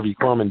and Harvey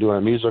Korman doing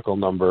a musical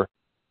number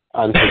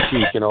on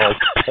Kashyyyk,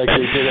 like they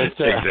did at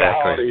the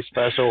holiday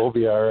special, we'll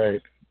be all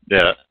right.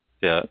 Yeah.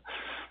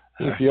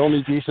 The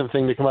only decent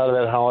thing to come out of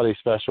that holiday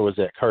special was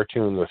that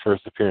cartoon, the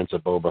first appearance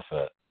of Boba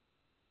Fett.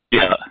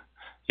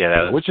 Yeah,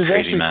 that was which is crazy,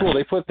 actually man. cool.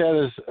 They put that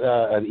as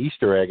an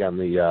Easter egg on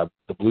the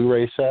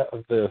Blu-ray set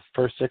of the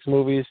first 6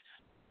 movies.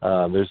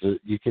 There's an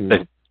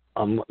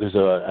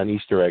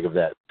Easter egg of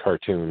that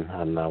cartoon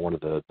on one of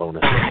the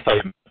bonus.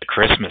 The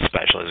Christmas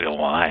special is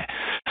why.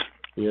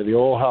 Yeah, the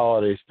old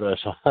holiday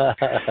special. Do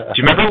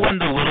you remember when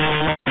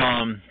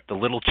the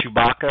little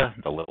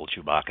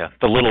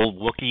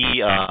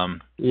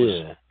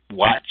Wookiee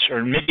watch,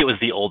 or maybe it was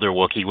the older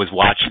Wookiee, was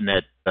watching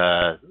that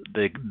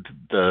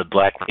the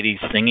black lady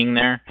singing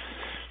there?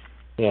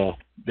 Yeah.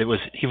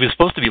 He was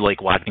supposed to be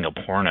watching a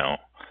porno.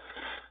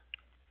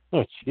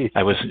 Oh, geez.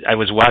 I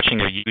was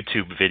watching a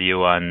YouTube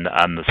video on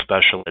the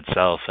special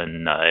itself,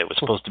 and it was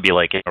supposed to be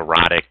an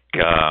erotic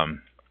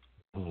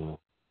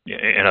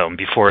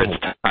before its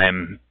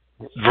time,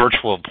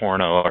 virtual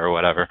porno or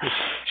whatever.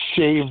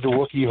 Shaved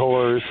Wookiee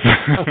whores.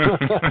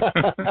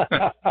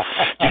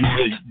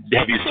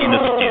 Have you seen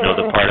this? Do you know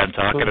the part I'm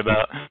talking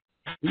about?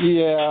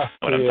 Yeah.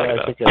 I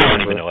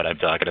don't even know what I'm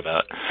talking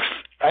about.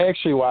 I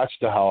actually watched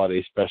the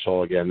holiday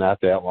special again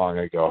not that long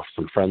ago.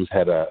 Some friends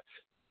had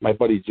my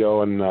buddy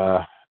Joe and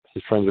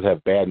his friends would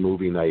have bad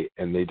movie night,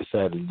 and they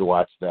decided to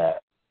watch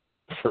that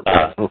for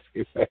bad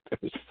movie night.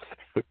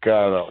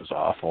 God, that was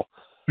awful.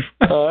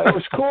 It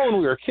was cool when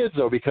we were kids,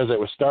 though, because it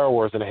was Star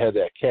Wars and it had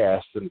that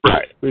cast, and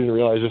we didn't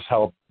realize just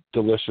how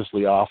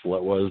deliciously awful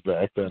it was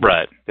back then.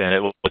 Right, and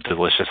it was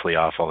deliciously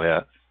awful,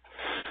 yeah.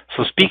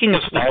 So speaking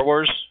of Star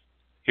Wars,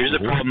 here's a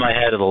problem I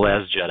had of The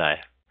Last Jedi.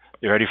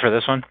 You ready for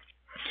this one?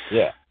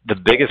 Yeah. The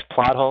biggest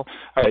plot hole.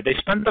 All right, they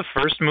spent the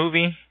first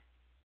movie,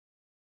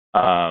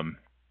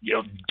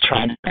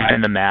 trying to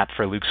find the map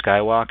for Luke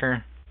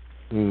Skywalker,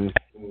 and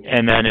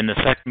then in the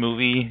second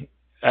movie,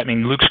 I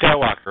mean, Luke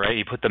Skywalker, right?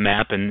 You put the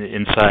map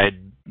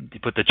you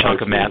put the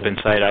chunk of map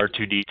inside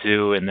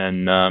R2-D2, and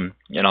then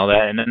and all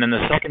that, and then in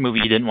the second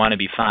movie, he didn't want to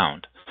be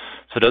found.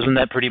 So doesn't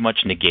that pretty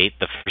much negate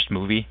the first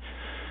movie?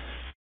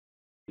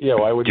 Yeah,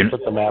 why would you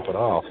put the map at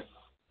all?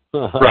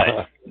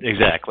 Right,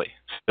 exactly.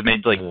 It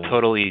made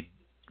totally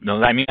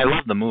no. I mean, I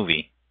love the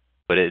movie,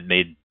 but it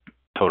made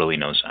totally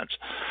no sense.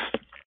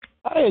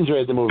 I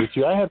enjoyed the movie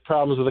too. I had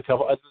problems with a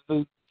couple.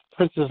 The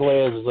Princess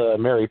Leia's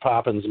Mary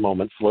Poppins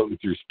moment floating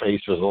through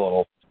space was a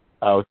little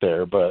out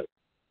there, but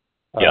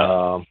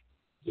of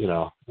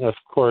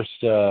course,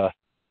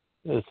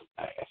 it's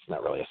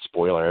not really a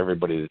spoiler.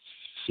 Everybody that's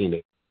seen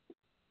it,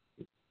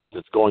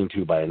 that's going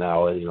to by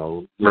now,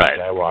 Luke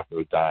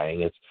Skywalker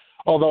dying.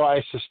 Although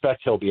I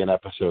suspect he'll be in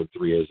Episode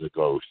 3 as a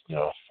ghost.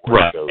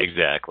 Right,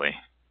 exactly.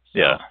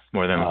 Yeah,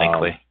 more than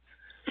likely.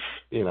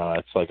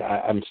 It's like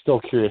I'm still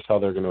curious how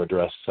they're going to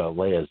address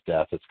Leia's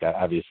death.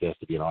 Obviously has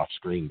to be an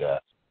off-screen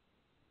death.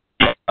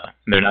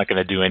 They're not going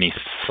to do any.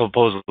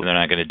 Supposedly, they're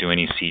not going to do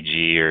any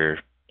CG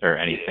or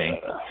anything.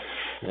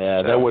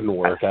 Yeah, that wouldn't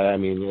work. I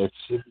mean, it's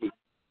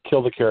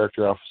kill the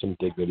character off with some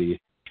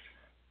dignity.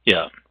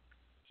 Yeah.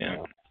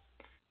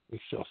 We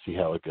shall see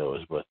how it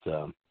goes, but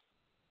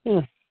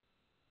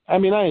I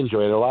mean, I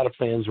enjoyed it. A lot of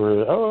fans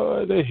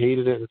they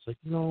hated it. It's like,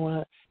 you know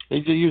what? They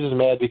just use it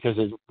mad because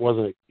it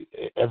wasn't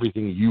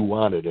everything you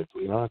wanted it.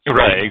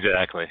 Right,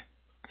 exactly.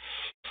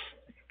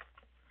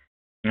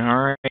 All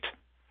right.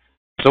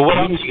 So what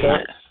else you got?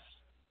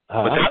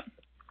 What's up?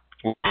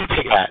 What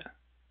you got?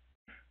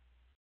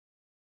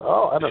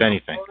 Oh, I don't know.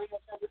 Anything.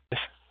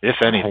 If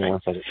anything. Hang on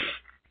a second.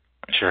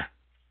 Sure.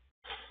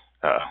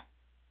 Should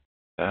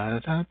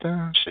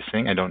I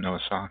sing? I don't know a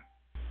song.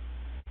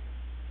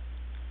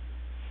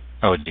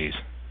 Oh, geez.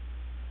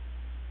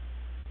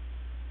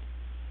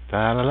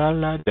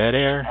 Dead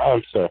air. Oh,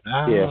 I'm sorry.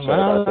 Yeah,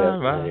 sorry about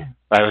that.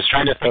 I was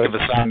trying to think of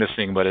a song to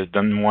sing, but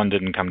one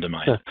didn't come to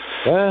mind.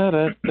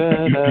 There's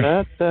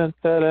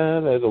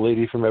a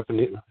lady from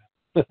Eponine.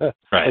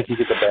 Right. Like you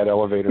get the bad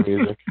elevator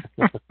music.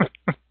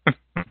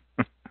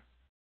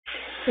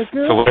 So,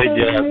 do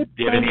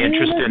you have any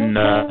interest in?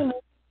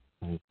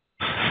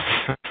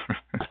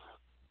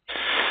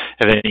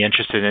 Have any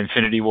interest in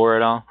Infinity War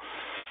at all?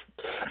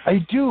 I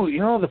do.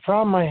 The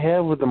problem I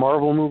have with the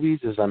Marvel movies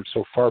is I'm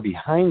so far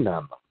behind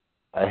on them.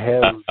 I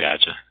have.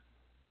 Gotcha.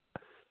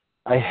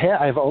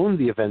 I've owned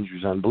the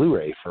Avengers on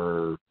Blu-ray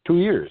for 2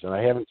 years, and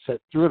I haven't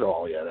sat through it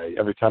all yet.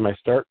 Every time I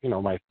start,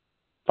 my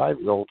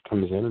 5-year-old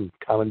comes in and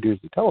commandeers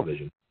the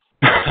television.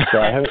 So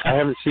I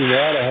haven't seen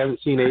that. I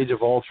haven't seen Age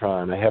of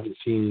Ultron. I haven't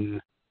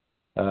seen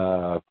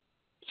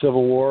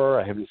Civil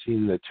War. I haven't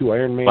seen the 2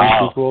 Iron Man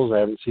sequels. I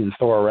haven't seen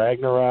Thor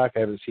Ragnarok. I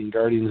haven't seen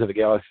Guardians of the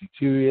Galaxy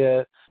 2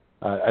 yet.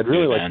 I'd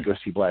really like to go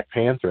see Black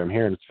Panther. I'm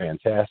hearing it's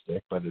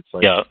fantastic, but it's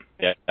like,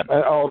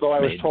 although I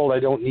was told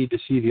I don't need to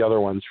see the other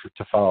ones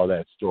to follow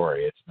that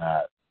story. It's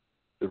not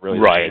it really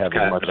right. Have it's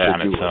kind much of on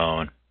to do its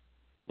own.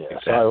 Yeah,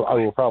 exactly. So I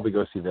will probably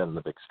go see that on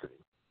the big screen.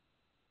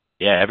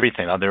 Yeah,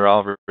 everything. They're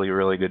all really,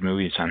 really good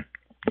movies, and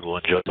we'll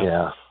enjoy them.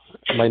 Yeah,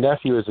 my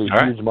nephew is a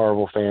huge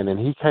Marvel fan, and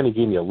he kind of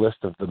gave me a list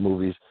of the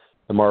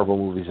Marvel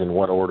movies, in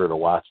what order to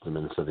watch them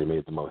in, so they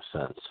made the most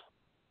sense.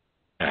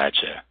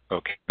 Gotcha.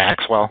 Okay,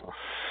 Maxwell.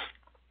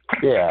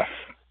 Yeah,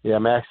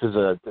 Max is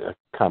a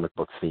comic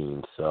book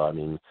fiend, so I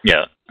mean,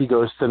 he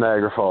goes to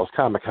Niagara Falls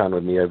Comic Con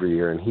with me every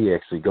year, and he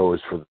actually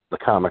goes for the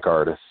comic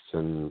artists,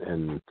 and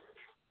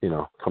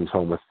comes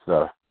home with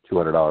 $200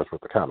 worth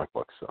of comic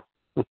books. So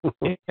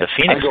the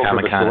Phoenix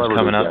Comic Con is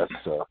coming up.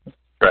 Guests, so.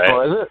 Right.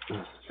 Oh, is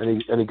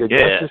it? Any good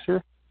guests this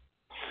year?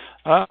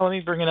 Let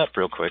me bring it up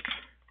real quick.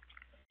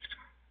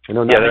 I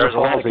know Niagara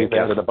Falls, they've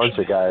added a bunch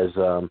of guys.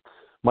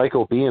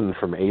 Michael Biehn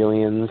from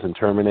Aliens and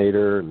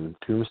Terminator and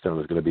Tombstone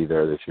is going to be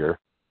there this year.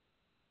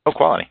 Oh,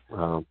 quality.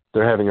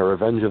 They're having a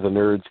Revenge of the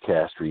Nerds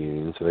cast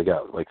reunion, so they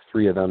got like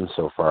 3 of them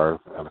so far,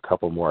 and a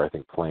couple more I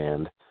think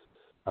planned.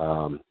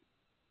 The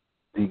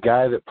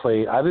guy that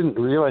played, I didn't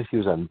realize he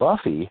was on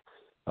Buffy,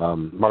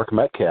 Mark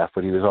Metcalf,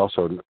 but he was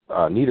also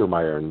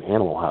Niedermeyer in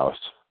Animal House.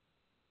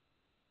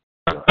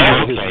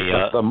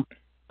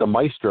 The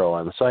maestro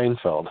on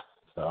Seinfeld.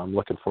 So I'm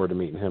looking forward to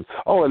meeting him.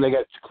 Oh, and they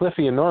got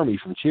Cliffy and Normie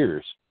from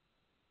Cheers.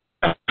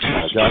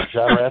 John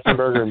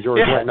Ratzenberger and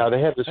George Wendt. Now, they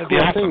had this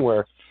cool thing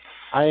where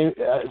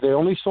they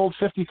only sold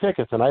 50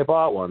 tickets, and I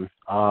bought one.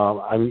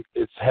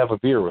 It's have a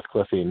beer with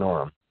Cliffy and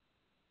Norm.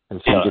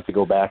 And so you get to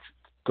go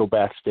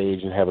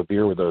backstage and have a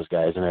beer with those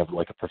guys and have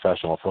like a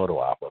professional photo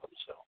op with them.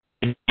 So.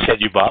 You said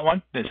you bought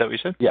one? Is that what you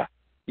said? Yeah.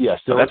 Yes.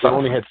 They awesome.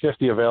 only had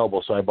 50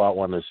 available, so I bought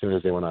one as soon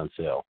as they went on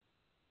sale.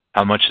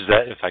 How much is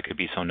that, if I could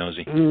be so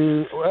nosy?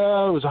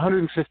 Well, it was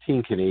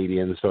 115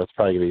 Canadian, so it's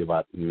probably going to be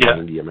about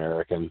 90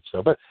 American.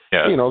 So, but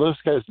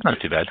those guys, not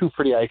too bad. Two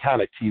pretty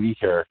iconic TV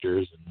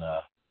characters, and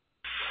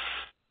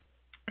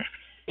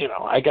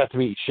I got to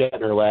meet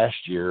Shatner last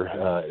year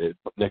at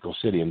Nickel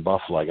City in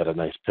Buffalo. I got a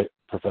nice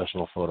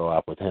professional photo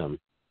op with him.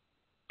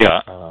 Yeah,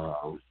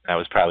 that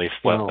was probably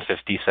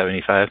 50,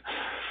 75.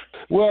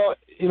 Well,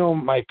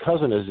 my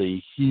cousin is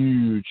a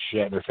huge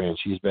Shatner fan.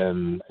 She's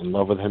been in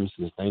love with him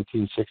since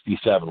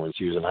 1967 when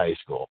she was in high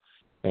school.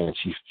 And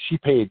she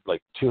paid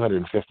like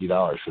 $250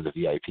 for the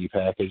VIP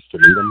package to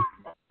meet him.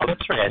 Oh,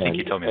 that's right. I think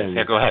you told me that.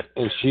 Yeah, go ahead.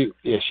 And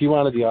she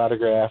wanted the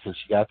autograph, and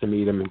she got to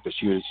meet him, but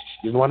she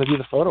didn't want to do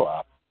the photo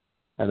op.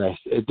 And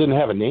it didn't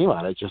have a name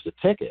on it, just a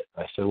ticket.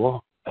 I said,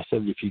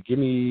 if you give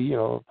me,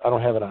 I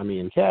don't have it on me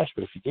in cash,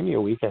 but if you give me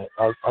a week,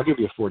 I'll give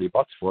you $40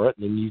 for it,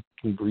 and then you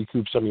can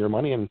recoup some of your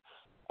money, and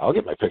I'll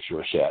get my picture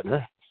with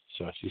Shatner.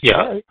 So she said,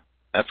 all right.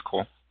 That's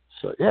cool.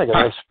 So, I got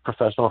a nice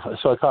professional.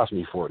 So it cost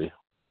me $40.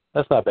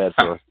 That's not bad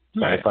for a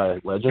sci-fi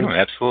legend. No,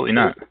 absolutely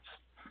not.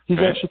 He's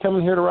actually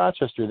coming here to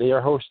Rochester. They are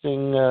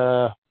hosting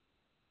the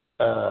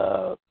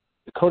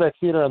Kodak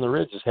Theater on the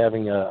Ridge is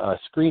having a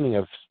screening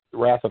of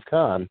Wrath of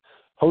Khan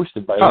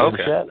hosted by William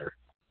Shatner.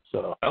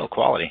 So,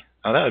 quality.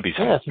 Oh, that would be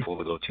something cool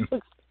to go to.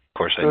 Of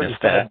course, I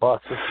missed that. $35.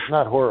 It's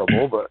not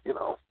horrible, but,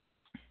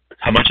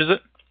 How much is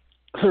it?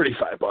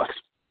 $35.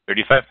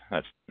 35?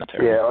 That's not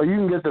terrible. Yeah, or you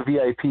can get the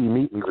VIP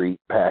meet and greet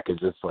package.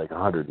 It's like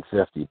 $150,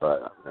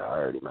 but I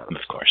already met him.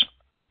 Of course.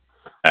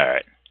 All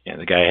right. Yeah,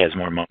 the guy has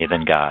more money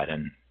than God,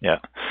 and yeah.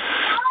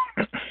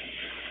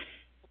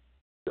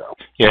 So.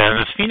 Yeah,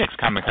 this Phoenix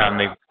Comic Con,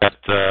 they got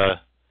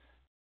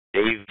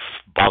Dave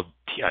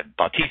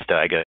Bautista,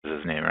 I guess is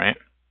his name, right?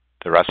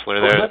 The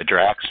wrestler there, the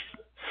Drax.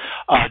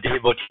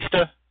 Dave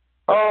Bautista.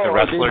 Oh, the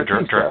wrestler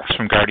Drax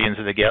from Guardians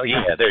of the Galaxy.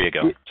 Yeah, there you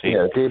go. See?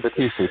 Yeah, Dave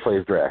Bautista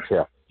plays Drax.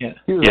 Yeah. Yeah.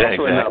 He was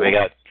also exactly.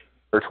 in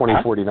or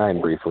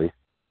 2049 briefly.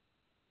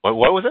 What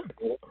was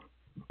it?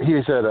 He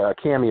was at a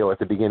cameo at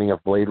the beginning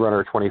of Blade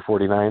Runner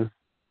 2049.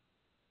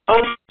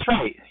 Oh, that's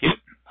right.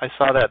 I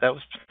saw that. That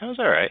was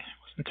all right. It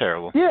wasn't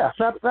terrible. Yeah,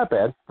 not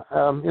bad.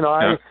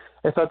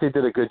 I thought they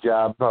did a good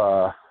job.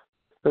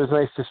 It was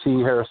nice to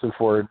see Harrison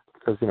Ford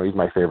because he's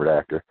my favorite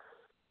actor.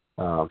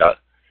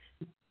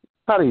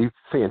 Not a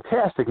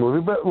fantastic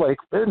movie, but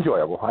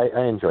enjoyable. I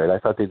enjoyed it. I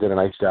thought they did a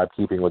nice job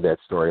keeping with that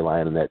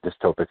storyline and that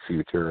dystopic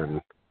future.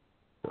 And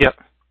yep.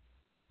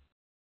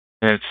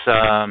 And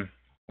it's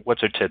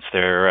what's her tits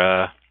there?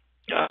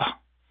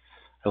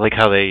 I like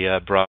how they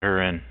brought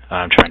her in.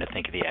 I'm trying to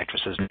think of the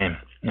actress's name,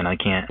 and I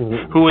can't.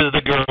 Mm-hmm. Who was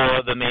the girl,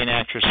 the main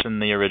actress in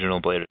the original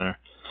Blade Runner?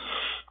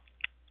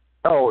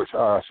 Oh,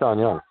 Sean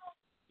Young.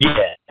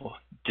 Yeah.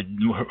 Did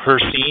her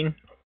scene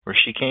where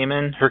she came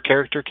in, her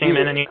character came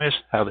in anyways?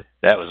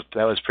 That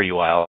was pretty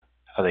wild.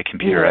 How they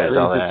computerized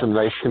all that. Yeah, some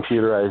nice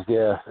computerized.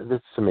 Yeah,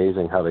 it's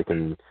amazing how they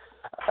can.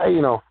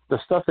 The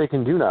stuff they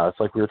can do now. It's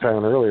like we were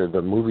talking earlier.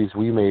 The movies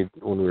we made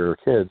when we were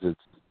kids. It's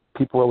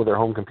people with their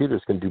home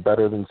computers can do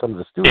better than some of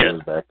the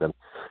studios back then.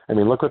 I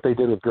mean, look what they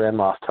did with Grand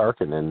Moff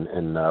Tarkin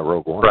in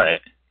Rogue One.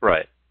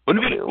 Right.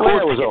 Wouldn't it be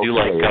cool if they do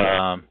like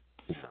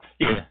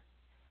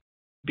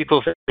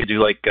people do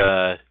like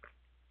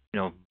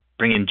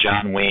bring in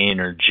John Wayne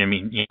or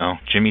Jimmy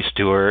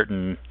Stewart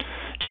and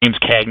James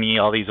Cagney,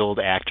 all these old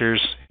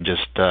actors, and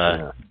just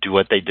do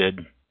what they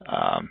did.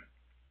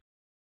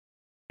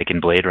 Like in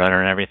Blade Runner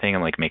and everything,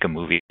 and make a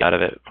movie out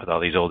of it with all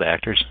these old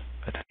actors.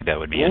 I think that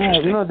would be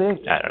interesting.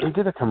 They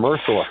did a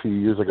commercial a few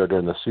years ago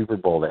during the Super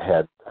Bowl that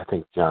had, I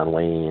think, John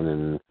Wayne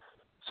and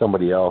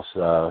somebody else,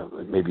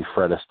 maybe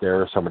Fred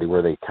Astaire or somebody,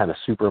 where they kind of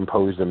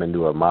superimposed them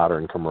into a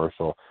modern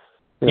commercial.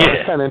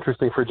 It's kind of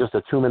interesting for just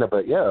a 2-minute,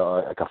 but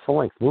like a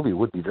full-length movie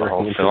would be very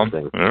interesting.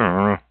 Film? I don't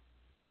know.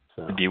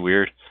 So. It'd be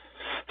weird.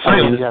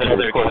 You have to,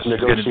 of course,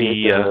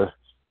 negotiate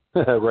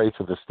the rights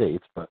of the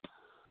states, but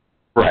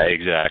right,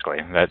 exactly.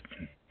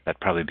 That'd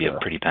probably be a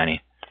pretty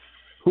penny.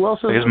 Who else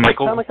is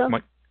Michael? Comic-Con?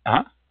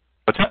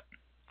 What's that?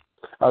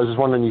 I was just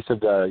wondering. You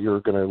said you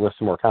were going to list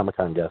some more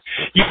Comic-Con guests.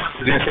 Yeah, I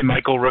was going to say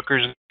Michael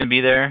Rooker's going to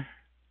be there.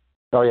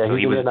 Oh yeah,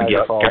 he was in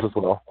Niagara Falls as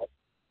well.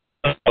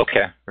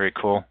 Okay, very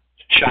cool.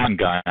 Sean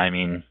Gunn. I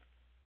mean,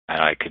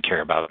 I could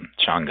care about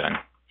Sean Gunn.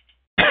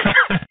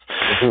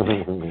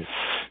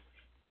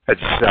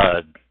 It's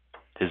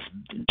his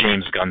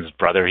James Gunn's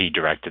brother. He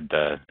directed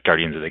the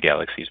Guardians of the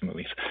Galaxy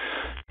movies.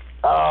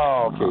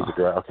 Oh,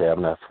 okay.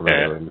 I'm not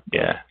familiar.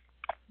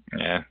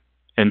 Yeah.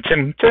 And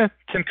Tim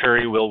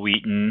Curry, Will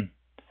Wheaton,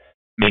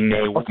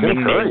 Ming-Na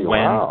Wen.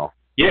 Wow.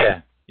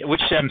 Yeah,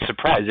 which I'm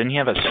surprised. Didn't he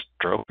have a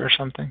stroke or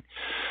something?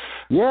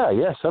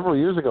 Yeah, several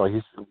years ago.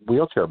 He's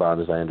wheelchair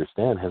bound, as I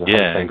understand. Has a hard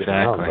time getting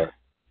around,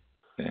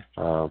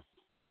 but,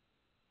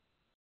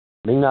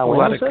 Ming Na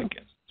Wen, you said?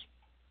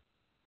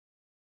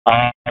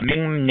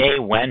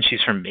 Ming-Na Wen,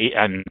 she's from,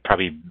 I'm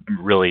probably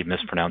really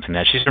mispronouncing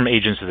that. She's from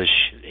Agents of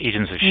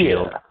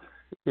S.H.I.E.L.D.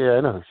 Yeah,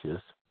 I know who she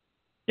is.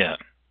 Yeah,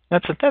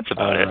 that's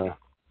about it.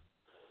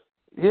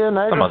 Yeah,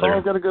 Niagara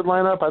Falls got a good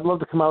lineup. I'd love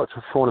to come out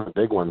for one of the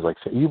big ones. Like,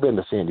 you've been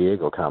to San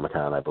Diego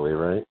Comic-Con, I believe,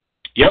 right?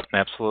 Yep,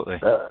 absolutely.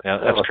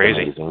 That's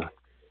crazy. Amazing.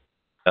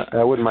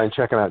 I wouldn't mind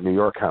checking out New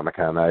York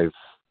Comic-Con. I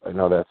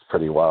know that's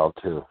pretty wild,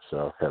 too.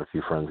 So I've had a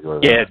few friends go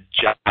to that.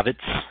 Yeah,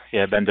 Javits.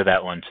 Yeah, I've been to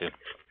that one, too.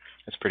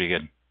 That's pretty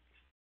good.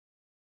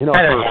 You know,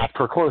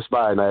 for close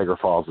by, Niagara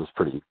Falls is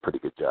pretty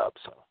good job.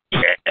 So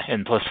yeah,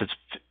 and plus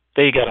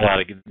they got a lot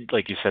of,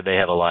 like you said, they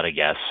have a lot of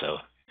guests. So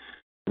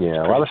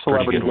yeah, a lot of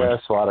celebrity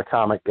guests, a lot of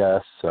comic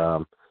guests.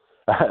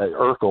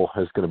 Urkel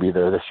is going to be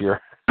there this year.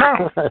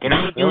 Yeah, can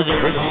I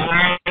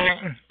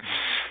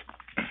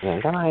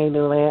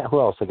do that?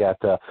 Who else? I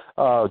got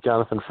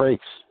Jonathan Frakes,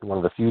 one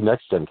of the few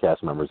Next Gen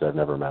cast members I've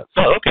never met.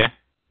 So oh, okay.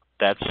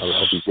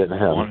 I'll be getting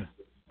him.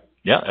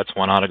 That's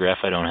one autograph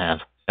I don't have.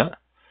 Yeah.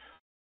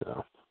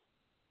 So.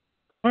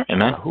 All right,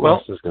 man. Who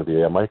else is going to be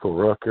there? Michael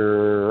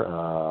Rooker,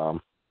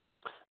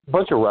 a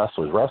bunch of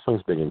wrestlers.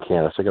 Wrestling's big in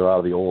Canada, so I got a lot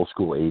of the old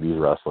school 80s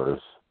wrestlers,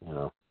 you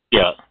know.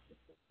 Yeah.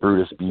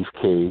 Brutus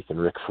Beefcake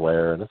and Ric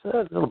Flair, and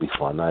it'll be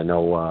fun. I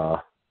know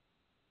a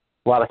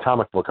lot of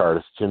comic book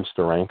artists. Jim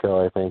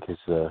Steranko, I think, is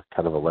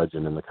kind of a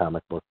legend in the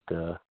comic book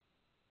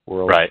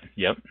world. Right,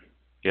 yep.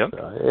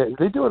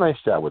 They do a nice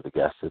job with the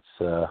guests.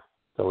 It's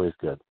always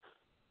good.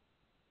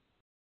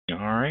 All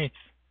right.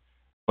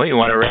 Well, you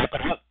want to wrap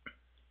it up?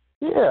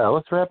 Yeah,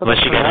 let's wrap it up.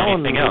 Unless you got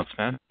anything else,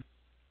 man.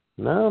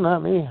 No, not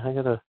me. I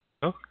gotta.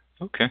 Oh,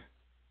 okay.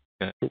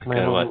 Take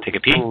my take a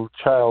pee?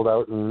 Child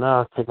out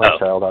and take my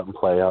child out and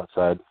play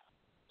outside.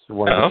 It's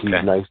one of the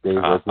few nice days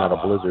where it's not a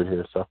blizzard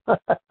here. So.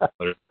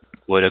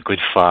 What a good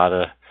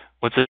father.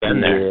 What's it been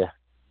there?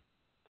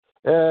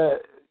 Yeah.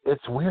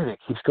 It's weird. It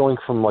keeps going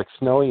from like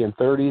snowy and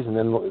 30s, and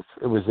then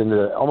it was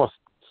into almost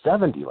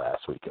 70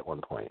 last week at one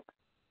point.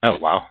 Oh,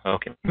 wow.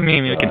 Okay.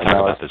 Maybe we can talk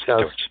about this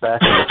afterwards.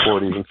 Back in the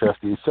 40s and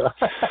 50s. So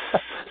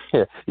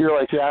yeah, you're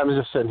like, I'm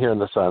just sitting here in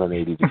the sun at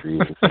 80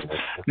 degrees.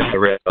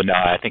 No,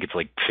 I think it's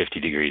like 50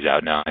 degrees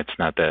out now. It's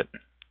not that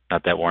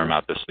warm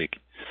out this week.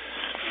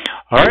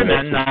 All right,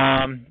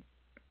 man.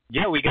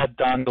 Yeah, we got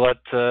Don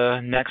Glut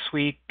next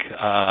week.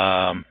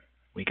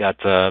 We got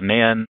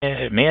Maya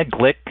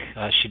Glick.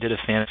 She did a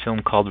fan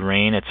film called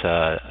Rain. It's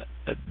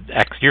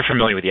you're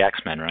familiar with the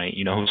X-Men, right?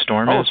 You know who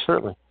Storm is? Oh,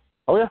 certainly.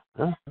 Oh, yeah.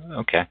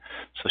 Okay.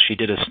 So she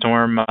did a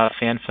Storm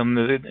fan film.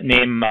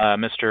 Name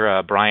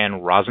Mr.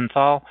 Brian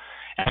Rosenthal.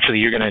 Actually,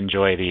 you're going to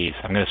enjoy these.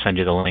 I'm going to send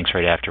you the links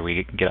right after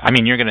we get. I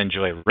mean, you're going to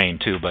enjoy Rain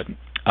too, but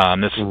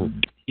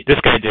this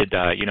guy did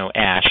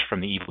Ash from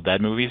the Evil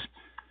Dead movies.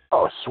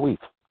 Oh, sweet.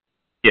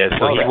 Yeah.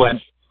 So he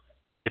went.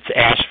 It's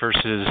Ash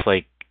versus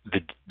like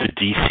the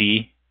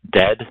DC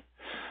Dead.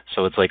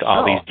 So it's like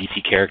all these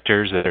DC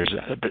characters. There's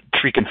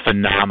freaking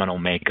phenomenal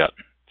makeup.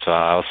 So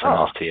I'll send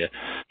those to you.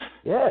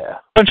 Yeah.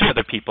 A bunch of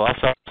other people.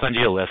 I'll send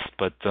you a list.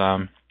 But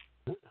all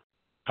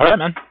right,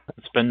 man.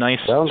 It's been nice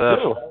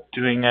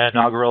doing an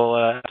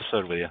inaugural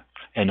episode with you.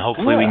 And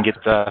hopefully we can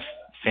get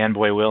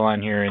Fanboy Will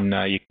on here and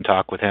you can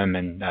talk with him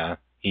and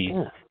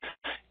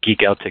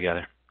geek out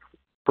together.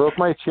 Broke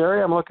my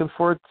cherry. I'm looking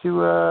forward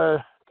to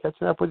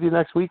catching up with you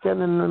next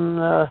weekend and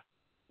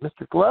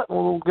Mr. Glut, and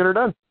we'll get her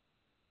done.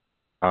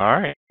 All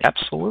right.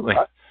 Absolutely.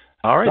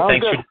 All right.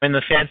 Thanks for doing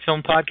the Fan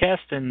Film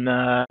Podcast, and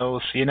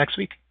we'll see you next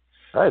week.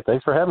 All right.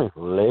 Thanks for having me.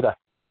 Later.